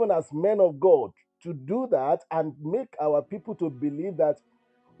 even as men of God, to do that and make our people to believe that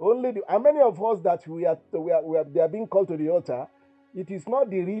and many of us that they are being called to the altar, it is not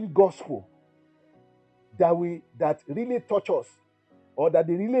the real gospel that really touch us, or that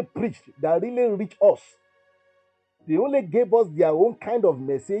they really preached, that really reach us. They only gave us their own kind of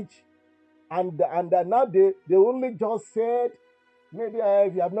message, and now they only just said, maybe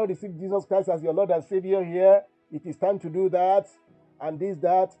if you have not received Jesus Christ as your Lord and Savior here, it is time to do that and this,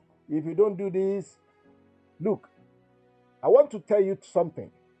 that. If you don't do this, look, I want to tell you something,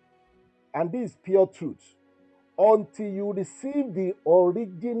 and this is pure truth. Until you receive the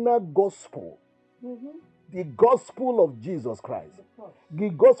original gospel, the gospel of Jesus Christ, the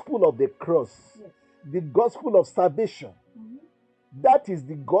gospel of the cross, the gospel of salvation, that is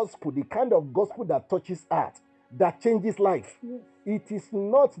the gospel, the kind of gospel that touches heart, that changes life. It is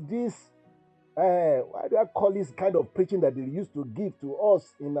not this, why do I call this kind of preaching that they used to give to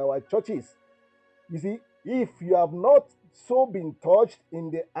us in our churches? You see, if you have not so been touched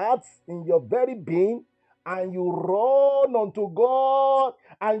in the hearts, in your very being, and you run unto God,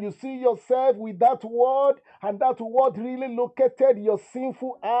 and you see yourself with that word, and that word really located your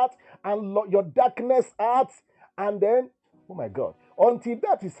sinful heart and your darkness heart, and then, oh my God, until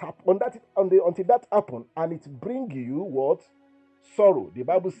that is until that happen, and it bring you what? Sorrow. The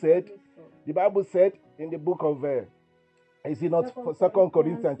Bible said in the book of is it not for 2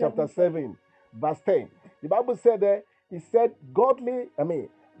 Corinthians chapter 7, verse 10? The Bible said there, it said, godly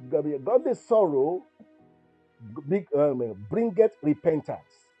sorrow bringeth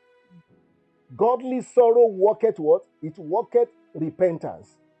repentance. Godly sorrow worketh what? It worketh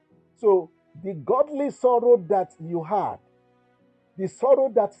repentance. So the godly sorrow that you had, the sorrow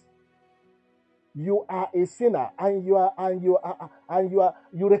that you are a sinner, and you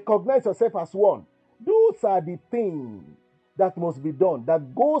recognize yourself as one. Those are the things that must be done,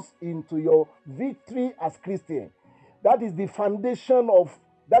 that goes into your victory as Christian. That is the foundation of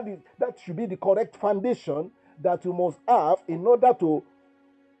that should be the correct foundation that you must have in order to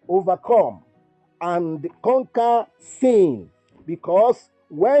overcome and conquer sin. Because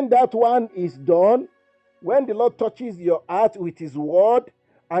when that one is done, when the Lord touches your heart with His word,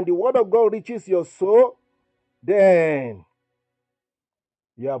 and the word of God reaches your soul, then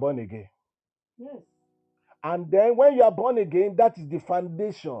you are born again. Yes. And then when you are born again, that is the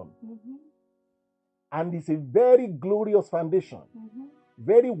foundation. And it's a very glorious foundation.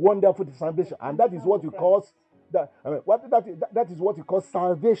 Very wonderful foundation. And that is what you call that is what you call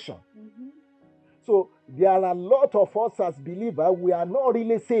salvation. So there are a lot of us as believers, we are not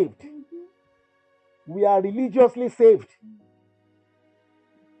really saved. We are religiously saved.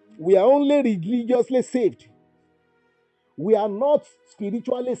 We are only religiously saved. We are not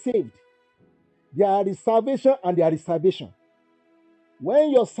spiritually saved. There is salvation and there is salvation.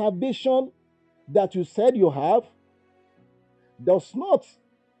 When your salvation that you said you have does not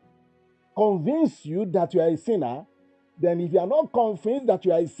convince you that you are a sinner, then if you are not convinced that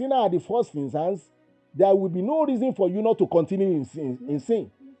you are a sinner at the first instance, there will be no reason for you not to continue in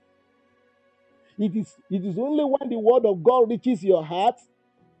sin. It is only when the word of God reaches your heart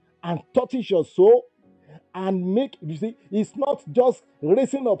and touches your soul and you see, it's not just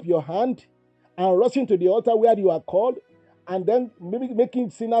raising up your hand and rushing to the altar where you are called and then maybe making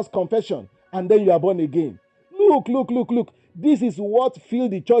sinners confession and then you are born again. Look. This is what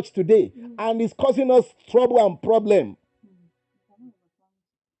filled the church today and is causing us trouble and problem.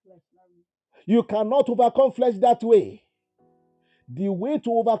 You cannot overcome flesh that way. The way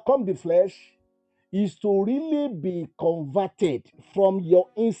to overcome the flesh is to really be converted from your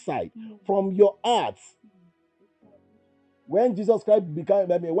inside, from your heart. When Jesus Christ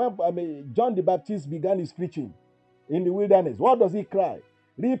when John the Baptist began his preaching in the wilderness, what does he cry?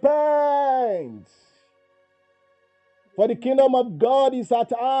 Repent, for the kingdom of God is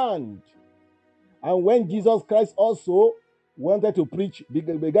at hand. And when Jesus Christ also wanted to preach,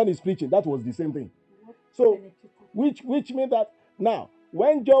 began his preaching, that was the same thing. So, which means that now,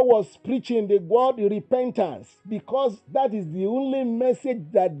 when John was preaching the word repentance, because that is the only message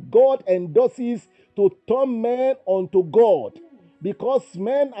that God endorses to turn men unto God. Because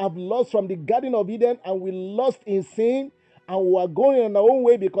men have lost from the Garden of Eden and we lost in sin and we are going in our own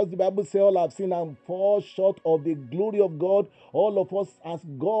way because the Bible says all have sinned and fall short of the glory of God. All of us has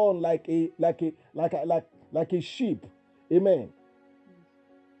gone like a sheep. Amen.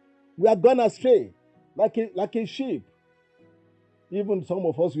 We are gone astray like a sheep. Even some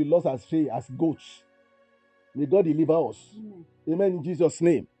of us we lost astray as goats. May God deliver us. Amen. In Jesus'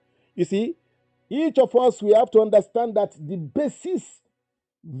 name. You see, each of us we have to understand that the basis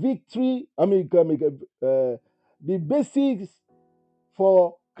victory, the basis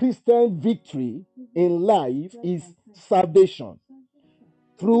for Christian victory in life is salvation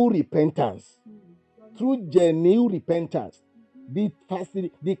through repentance, through genuine repentance. The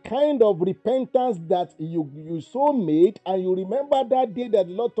kind of repentance that you so made and you remember that day that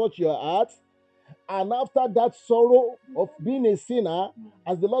the Lord touched your heart, and after that sorrow of being a sinner,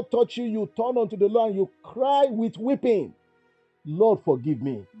 as the Lord touched you, you turn unto the Lord and you cry with weeping, Lord, forgive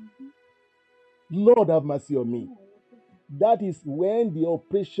me. Lord, have mercy on me. That is when the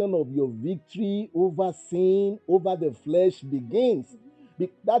operation of your victory over sin, over the flesh begins.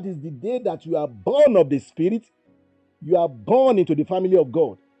 That is the day that you are born of the Spirit. You are born into the family of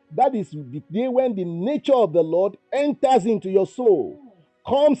God. That is the day when the nature of the Lord enters into your soul,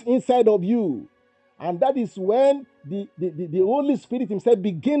 comes inside of you. And that is when the Holy Spirit himself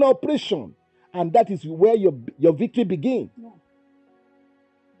begin operation. And that is where your victory begins.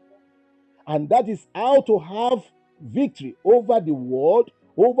 And that is how to have victory over the world,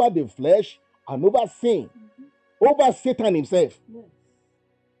 over the flesh, and over sin, over Satan himself.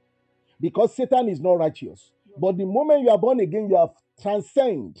 Because Satan is not righteous. But the moment you are born again, you have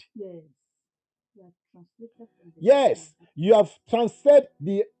transcended. Yes, you have transcended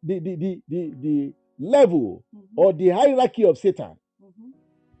the level or the hierarchy of Satan.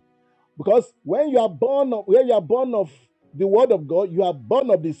 Because when you are born of the word of God, you are born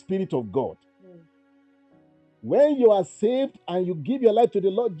of the Spirit of God. When you are saved and you give your life to the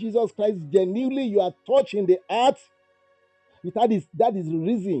Lord Jesus Christ, genuinely you are touched in the heart. That is the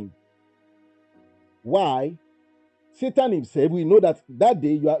reason why Satan himself, we know that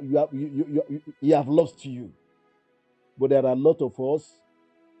day he have lost you. But there are a lot of us,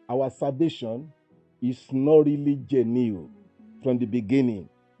 our salvation is not really genuine from the beginning.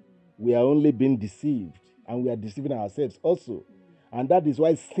 We are only being deceived, and we are deceiving ourselves also. And that is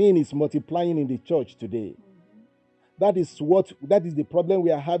why sin is multiplying in the church today. That is the problem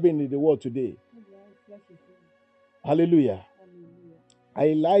we are having in the world today. Hallelujah.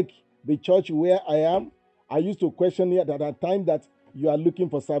 I like the church where I am. I used to question it at a time that you are looking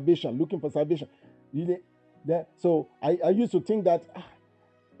for salvation. So I used to think that,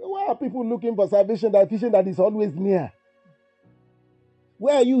 why are people looking for salvation that teaching that is always near?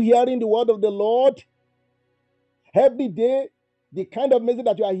 Where are you hearing the word of the Lord? Every day, the kind of message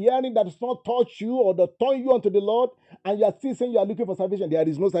that you are hearing that does not touch you or that turn you unto the Lord, and you are still saying you are looking for salvation. There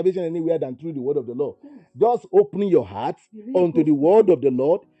is no salvation anywhere than through the word of the Lord. Just opening your heart unto the word of the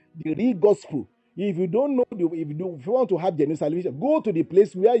Lord, the real gospel. If you don't know, if you want to have genuine salvation, go to the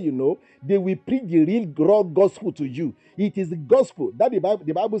place where you know they will preach the real raw gospel to you. It is the gospel that the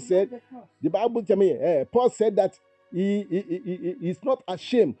Bible said. The Bible tell me, Paul said that he is not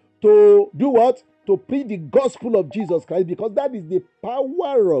ashamed to do what? To preach the gospel of Jesus Christ, because that is the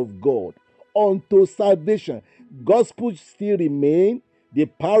power of God unto salvation. Gospel still remain the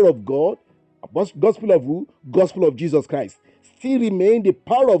power of God. Gospel of who? Gospel of Jesus Christ. Still remain the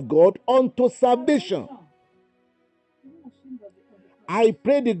power of God unto salvation. I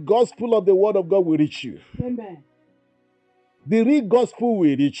pray the gospel of the word of God will reach you. Amen. The real gospel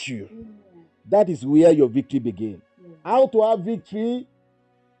will reach you. Amen. That is where your victory begins. How to have victory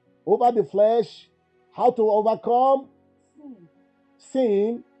over the flesh, how to overcome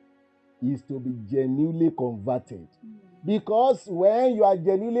sin is to be genuinely converted. Because when you are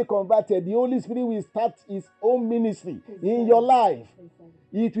genuinely converted, the Holy Spirit will start his own ministry in your life.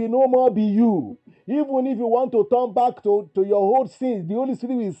 It will no more be you. Even if you want to turn back to your old sins, the Holy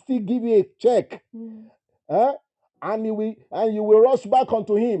Spirit will still give you a check. And you will rush back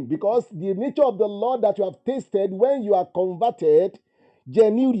unto him, because the nature of the Lord that you have tasted when you are converted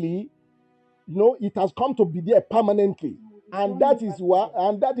genuinely, it has come to be there permanently. And that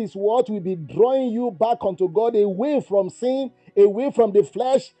is what will be drawing you back unto God, away from sin, away from the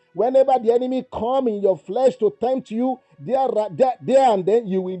flesh, Whenever the enemy come in your flesh to tempt you, there and then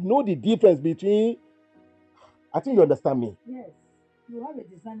you will know the difference between. I think you understand me. Yes. You have a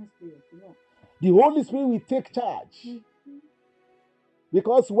discerning spirit, you know. The Holy Spirit will take charge.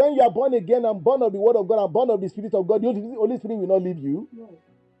 Because when you are born again and born of the Word of God and born of the Spirit of God, the Holy Spirit will not leave you. No.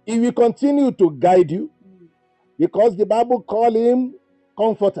 He will continue to guide you. Because the Bible calls him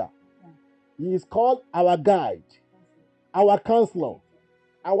comforter. He is called our guide, our counselor,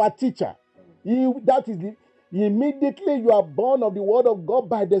 our teacher. Immediately you are born of the Word of God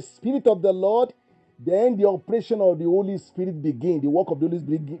by the Spirit of the Lord, then the operation of the Holy Spirit begins. The work of the Holy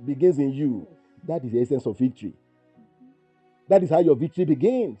Spirit begins in you. That is the essence of victory. That is how your victory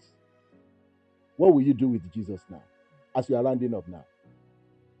begins. What will you do with Jesus now? As you are rounding up now.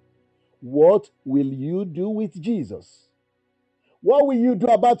 What will you do with Jesus? What will you do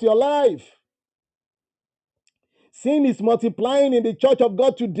about your life? Sin is multiplying in the church of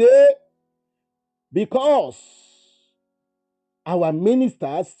God today because our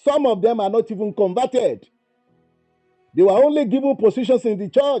ministers, some of them are not even converted. They were only given positions in the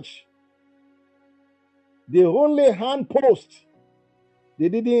church. They only hand post. They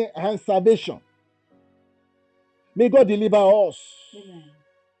didn't hand salvation. May God deliver us. Amen.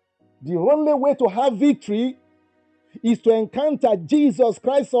 The only way to have victory is to encounter Jesus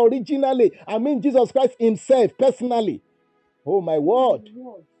Christ originally. I mean Jesus Christ himself personally. Oh my word.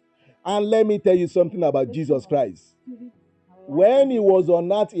 And let me tell you something about Jesus Christ. When he was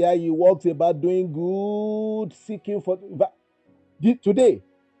on earth here, he walked about doing good, seeking for. Today,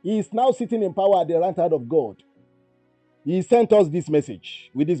 he is now sitting in power at the right hand of God. He sent us this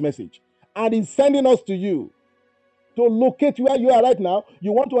message, with this message. And he's sending us to you to locate where you are right now.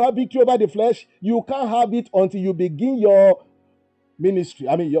 You want to have victory over the flesh, you can't have it until you begin your ministry.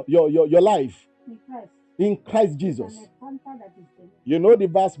 I mean, your life in Christ Jesus. You know the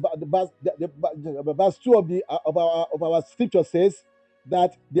verse 2 of our scripture says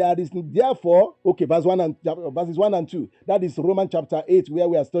that there is therefore, okay, verses 1 and 2. That is Romans chapter 8, where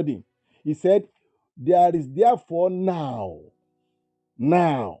we are studying. He said, there is therefore now,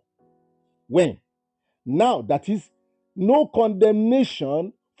 when? Now, that is no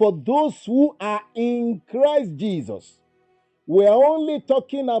condemnation for those who are in Christ Jesus. We are only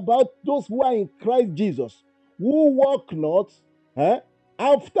talking about those who are in Christ Jesus, who walk not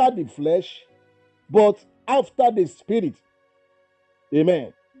after the flesh, but after the Spirit.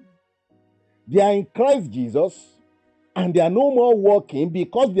 Amen. They are in Christ Jesus, and they are no more walking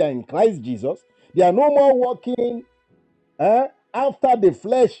because they are in Christ Jesus. They are no more walking after the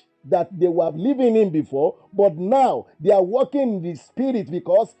flesh that they were living in before, but now they are walking in the Spirit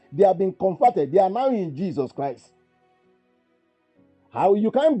because they have been converted. They are now in Jesus Christ. How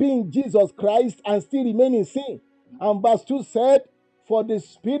you can be in Jesus Christ and still remain in sin? And verse 2 said, for the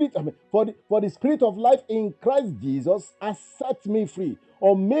spirit of life in Christ Jesus has set me free,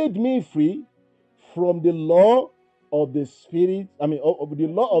 or made me free from the law of the spirit, of the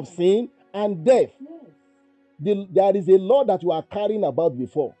law of sin and death. There is a law that you are carrying about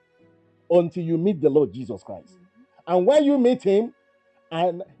before until you meet the Lord Jesus Christ. And when you meet him,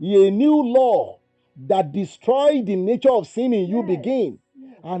 and a new law that destroyed the nature of sin in you begin.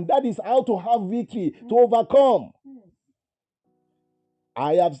 And that is how to have victory, to overcome.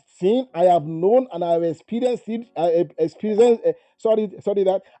 I have seen, I have known, and I have experienced it. I have experienced it,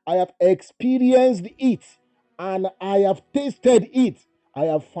 and I have tasted it. I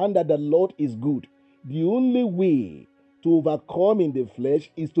have found that the Lord is good. The only way to overcome in the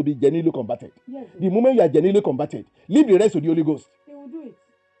flesh is to be genuinely converted. Yes, the moment you are genuinely converted, leave the rest to the Holy Ghost. He will do it.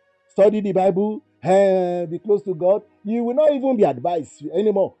 Study the Bible, be close to God. You will not even be advised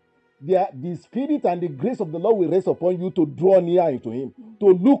anymore. The Spirit and the grace of the Lord will rest upon you to draw near into him, to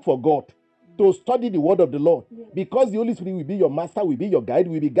look for God, to study the word of the Lord. Because the Holy Spirit will be your master, will be your guide,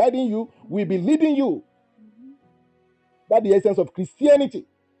 will be guiding you, will be leading you. That's the essence of Christianity.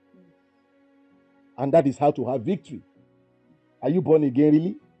 And that is how to have victory. Are you born again,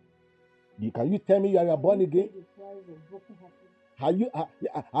 really? Can you tell me you are born again? Have you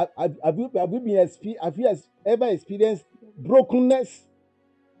ever experienced brokenness?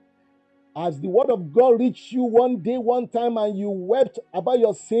 Has the word of God reached you one day, one time, and you wept about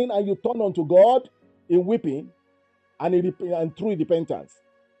your sin and you turned unto God in weeping and through repentance?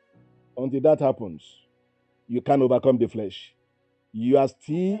 Until that happens, you can't overcome the flesh. You are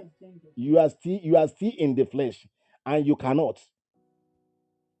still in the flesh, and you cannot.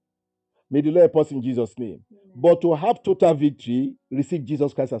 May the Lord help us in Jesus' name. But to have total victory, receive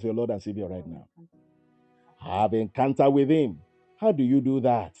Jesus Christ as your Lord and Savior right now. Have encounter with him. How do you do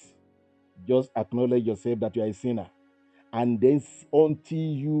that? Just acknowledge yourself that you are a sinner And then until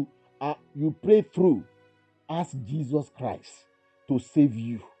you pray through, ask Jesus Christ to save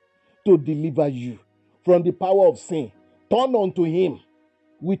you, to deliver you from the power of sin. Turn unto him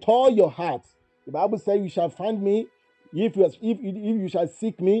with all your heart. The Bible says you shall find me if you shall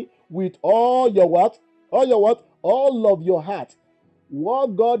seek me with all your what? All your what? All of your heart.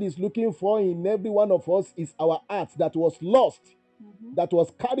 What God is looking for in every one of us is our heart that was lost, that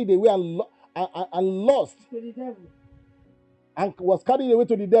was carried away and lost, To the devil. and was carried away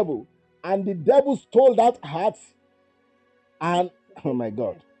to the devil. And the devil stole that heart. And oh my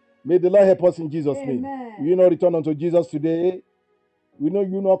God, may the Lord help us in Jesus' name. Amen. You know, return unto Jesus today. We know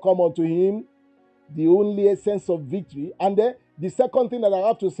you not come unto him, the only essence of victory. And then the second thing that I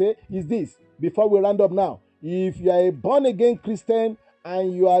have to say is this before we round up now. If you are a born again Christian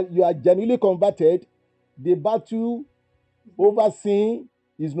and you are genuinely converted, the battle over sin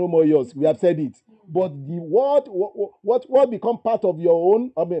is no more yours. We have said it. But the what become part of your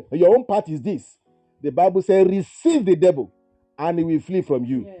own, your own part is this. The Bible says, resist the devil and he will flee from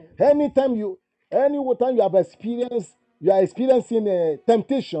you. Yes. Anytime you are experiencing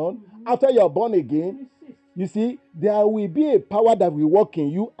temptation after you are born again, Resist. you see, there will be a power that will work in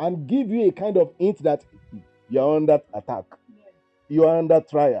you and give you a kind of hint that you are under attack, Yes. you are under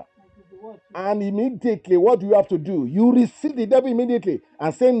trial. That is the word. And immediately, what do you have to do? You resist the devil immediately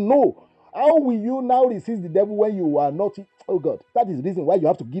and say no. How will you now resist the devil when you are not? Oh God, that is the reason why you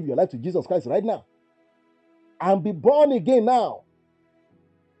have to give your life to Jesus Christ right now and be born again now.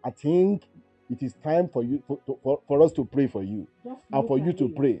 I think it is time for you for us to pray for you Just and look for you at to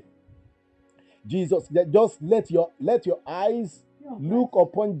it. pray. Jesus, just let your eyes Yeah, look Christ.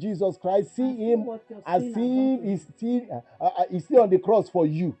 upon Jesus Christ. See And see him what your as sin has if done to he's still on the cross for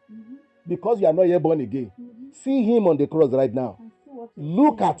you because you are not yet born again. See him on the cross right now. And see what your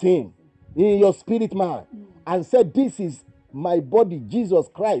Look sin at has him done in your spirit man and say, this is my body, Jesus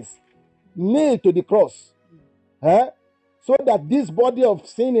Christ, nailed to the cross. So that this body of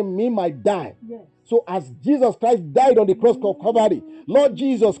sin in me might die. Yes. So as Jesus Christ died on the cross of Calvary, Lord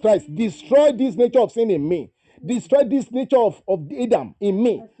Jesus Christ, destroy this nature of sin in me. Destroy this nature of Adam in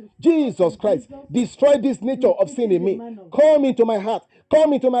me. Jesus Christ, destroy this nature of sin in me. Come into my heart.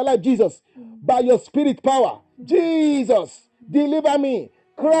 Come into my life, Jesus. By your spirit power. Jesus, deliver me.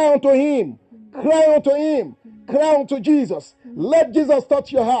 Cry unto him. Cry unto him. Cry unto Jesus. Let Jesus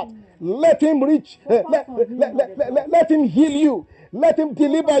touch your heart. Let him reach. Let him heal you. Let him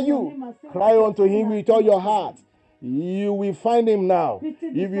deliver you. Cry unto him with all your heart. You will find him now.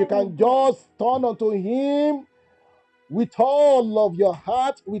 If you can just turn unto him with all of your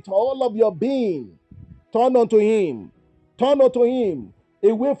heart, with all of your being, turn unto him. Turn unto him.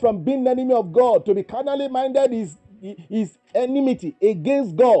 Away from being enemy of God. To be carnally minded is enmity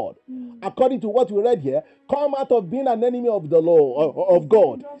against God. According to what we read here, come out of being an enemy of the law, of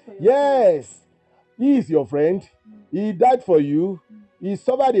God. Yes. He is your friend. He died for you. He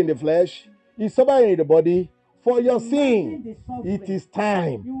suffered in the flesh. He suffered in the body for your sin. It is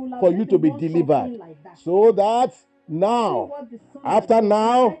time for you to be delivered. So that now, after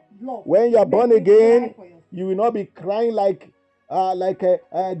now, when you are born again, you will not be crying like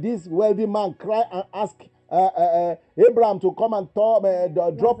this wealthy man cry and ask Abraham to come and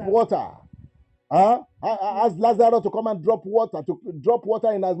drop water. Ask Lazarus to come and drop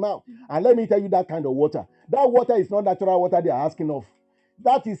water in his mouth. And let me tell you, that kind of water. That water is not natural water they are asking of.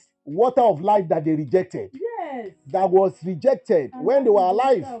 That is water of life that they rejected. Yes. That was rejected And when they were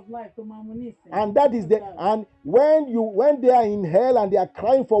alive. And that is when they are in hell and they are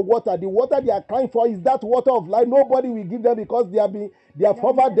crying for water, the water they are crying for is that water of life. Nobody will give them because they have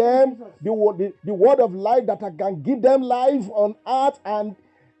offered them the word of life that can give them life on earth, and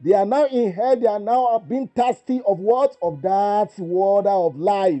they are now in hell. They are now being thirsty of what? Of that water of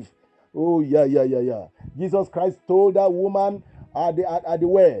life. Oh, yeah. Jesus Christ told that woman at the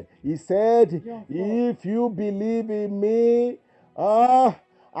well. He said, if you believe in me,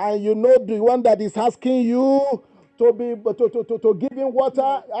 and you know the one that is asking you to give him water,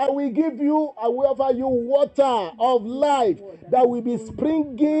 I will offer you water of life that will be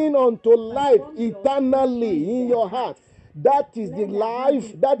springing unto life eternally in your heart. That is the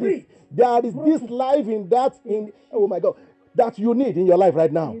life. There is this life oh my God, that you need in your life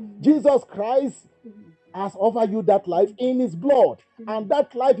right now. Jesus Christ has offered you that life in his blood, and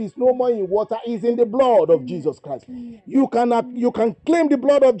that life is no more in water, is in the blood of Jesus Christ. You can claim the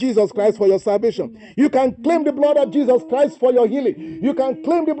blood of Jesus Christ for your salvation. You can claim the blood of Jesus Christ for your healing. You can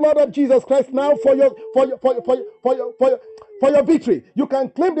claim the blood of Jesus Christ now for your victory. You can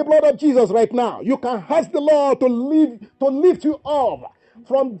claim the blood of Jesus right now. You can ask the Lord to lift you up.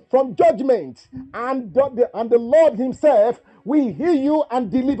 from judgment, and the Lord himself will heal you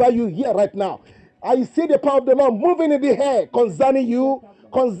and deliver you here right now. I see the power of the Lord moving in the air concerning you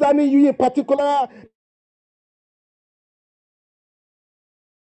in particular.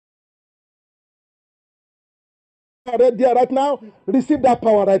 Right there, right now, receive that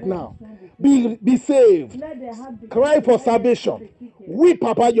power right now. Be saved. Cry for salvation. Weep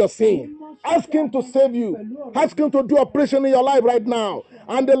about your sin. Ask him to save you. Ask him to do operation in your life right now.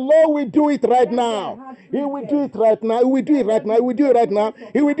 And the Lord will do it right now. He will do it right now. He will do it right now. He will do it right now.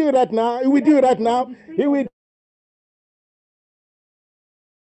 He will do it right now. He will do it right now. He will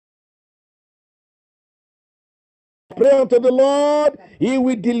pray unto the Lord. He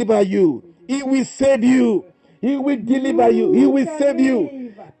will deliver you. He will save you. He will deliver you. He will save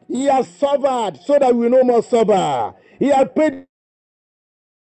you. He has suffered so that we no more suffer. He has paid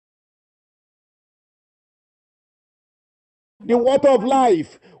the water of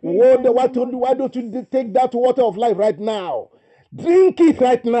life. Why don't you take that water of life right now? Drink it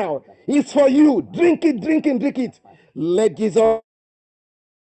right now. It's for you. Drink it, drink it, drink it. Let Jesus.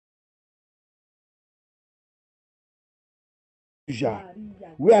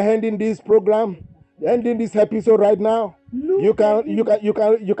 We are ending this program, ending this episode right now. You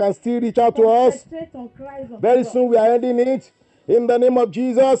can still reach out to us. Very soon we are ending it in the name of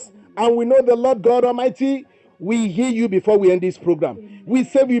Jesus. And we know the Lord God Almighty, we hear you before we end this program. We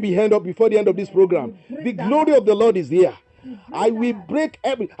say we be hand up before the end of this program. The glory of the Lord is here. I will break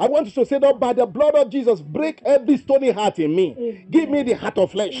I want you to say that by the blood of Jesus, break every stony heart in me. Give me the heart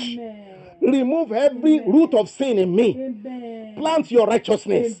of flesh. Remove every root of sin in me. Plant your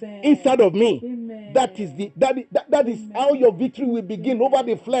righteousness inside of me. That is how your victory will begin over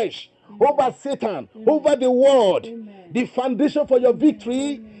the flesh, over Satan, over the world. The foundation for your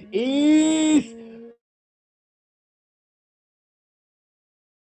victory is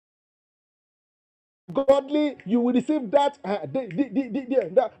godly. You will receive that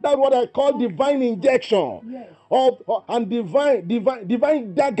that what I call divine injection and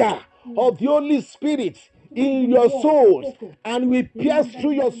divine dagger of the Holy Spirit in your souls, and we pierce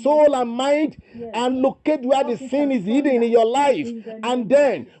through your soul and mind and locate where the sin is hidden in your life. And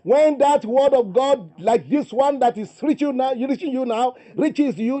then when that word of God, like this one that is reaching you now,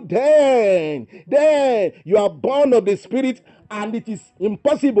 reaches you, then you are born of the Spirit, and it is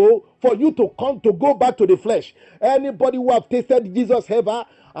impossible for you to go back to the flesh. Anybody who have tasted Jesus ever,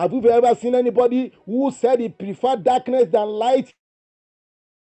 have you ever seen anybody who said he preferred darkness than light?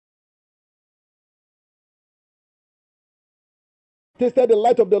 Tasted the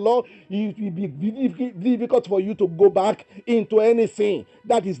light of the Lord, it will be difficult for you to go back into any sin.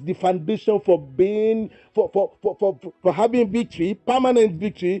 That is the foundation for being for having victory, permanent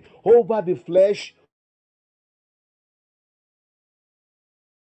victory over the flesh.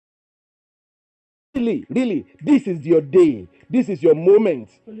 Really, this is your day. This is your moment.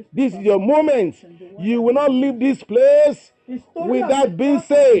 This is your moment. You will not leave this place without being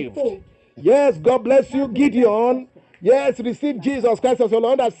saved. Yes, God bless you, Gideon. Yes, receive Jesus Christ as your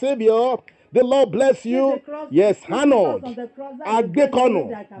Lord and Savior. The Lord bless you. Yes, Hanod, Adekono.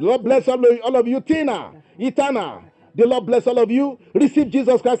 The Lord bless all of you, Tina, Itana. The Lord bless all of you. Receive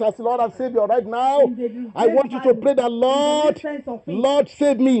Jesus Christ as Lord and Savior right now. I want you to pray that Lord,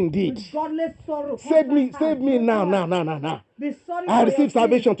 save me indeed. Save me now. I receive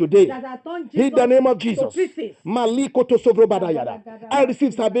salvation today. In the name of Jesus. Maliko to Sovrobadayada. I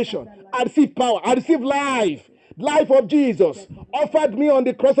receive salvation. I receive power. I receive life. Life of Jesus offered me on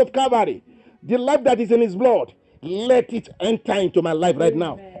the cross of Calvary. The life that is in his blood. Let it enter into my life right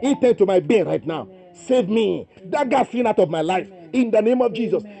now. Enter into my being right now. Save me. Dagger sin out of my life. In the name of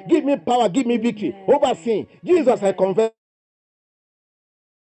Jesus. Give me power. Give me victory over sin. Jesus, I confess.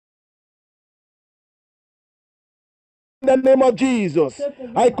 In the name of Jesus,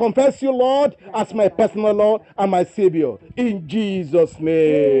 I confess you, Lord, as my personal Lord and my Savior. In Jesus'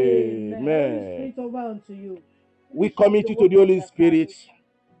 name. Amen. We commit you to the Holy Spirit.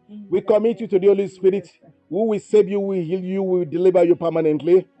 We commit you to the Holy Spirit, who will save you, will heal you, will deliver you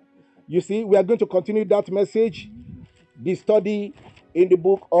permanently. You see, we are going to continue that message, the study in the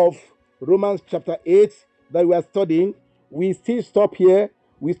book of Romans chapter 8 that we are studying. We still stop here.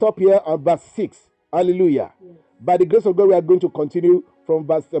 We stop here at verse 6. Hallelujah. Yes. By the grace of God, we are going to continue from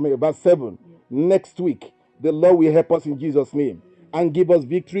verse 7. Yes. Next week, the Lord will help us in Jesus' name and give us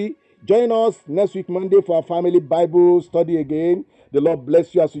victory. Join us next week, Monday, for our family Bible study again. The Lord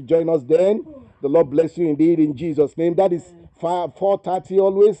bless you as you join us then. The Lord bless you indeed in Jesus' name. That is 4:30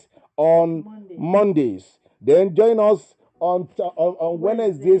 always on Mondays. Then join us on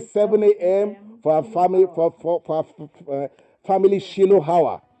Wednesday, 7 a.m. for our family family Shiloh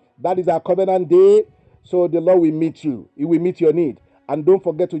hour. That is our covenant day. So the Lord will meet you. He will meet your need. And don't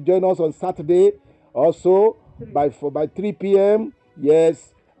forget to join us on Saturday also by 3 p.m.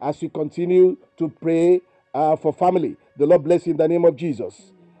 Yes, as we continue to pray for family. The Lord bless you in the name of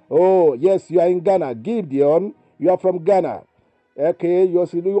Jesus. Oh, yes, you are in Ghana. Gideon, you are from Ghana. Okay,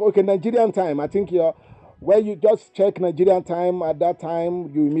 okay, Nigerian time. I think you're where you just check Nigerian time at that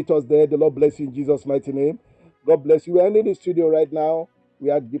time, you meet us there. The Lord bless you in Jesus' mighty name. God bless you. We are in the studio right now. We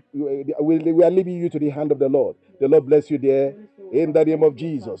are leaving you to the hand of the Lord. The Lord bless you there in the name of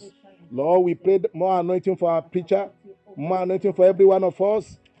Jesus. Lord, we pray more anointing for our preacher, more anointing for every one of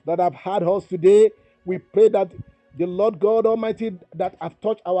us that have heard us today. We pray that the Lord God Almighty that have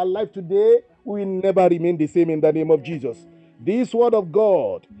touched our life today will never remain the same in the name of Jesus. This word of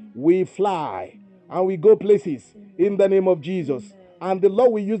God, we fly and we go places in the name of Jesus. And the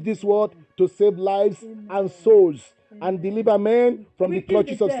Lord will use this word to save lives and souls and deliver men from the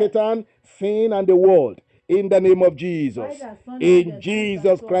clutches of Satan, sin, and the world. In the name of Jesus. In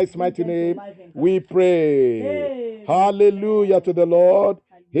Jesus Christ's mighty name, we pray. Hallelujah to the Lord.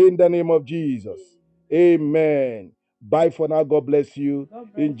 In the name of Jesus. Amen. Bye for now. God bless you.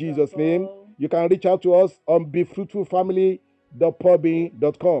 In Jesus' name. You can reach out to us on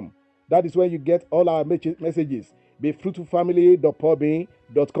befruitfulfamily.podbean.com. That is where you get all our messages.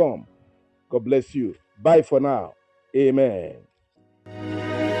 Befruitfulfamily.podbean.com. God bless you. Bye for now. Amen.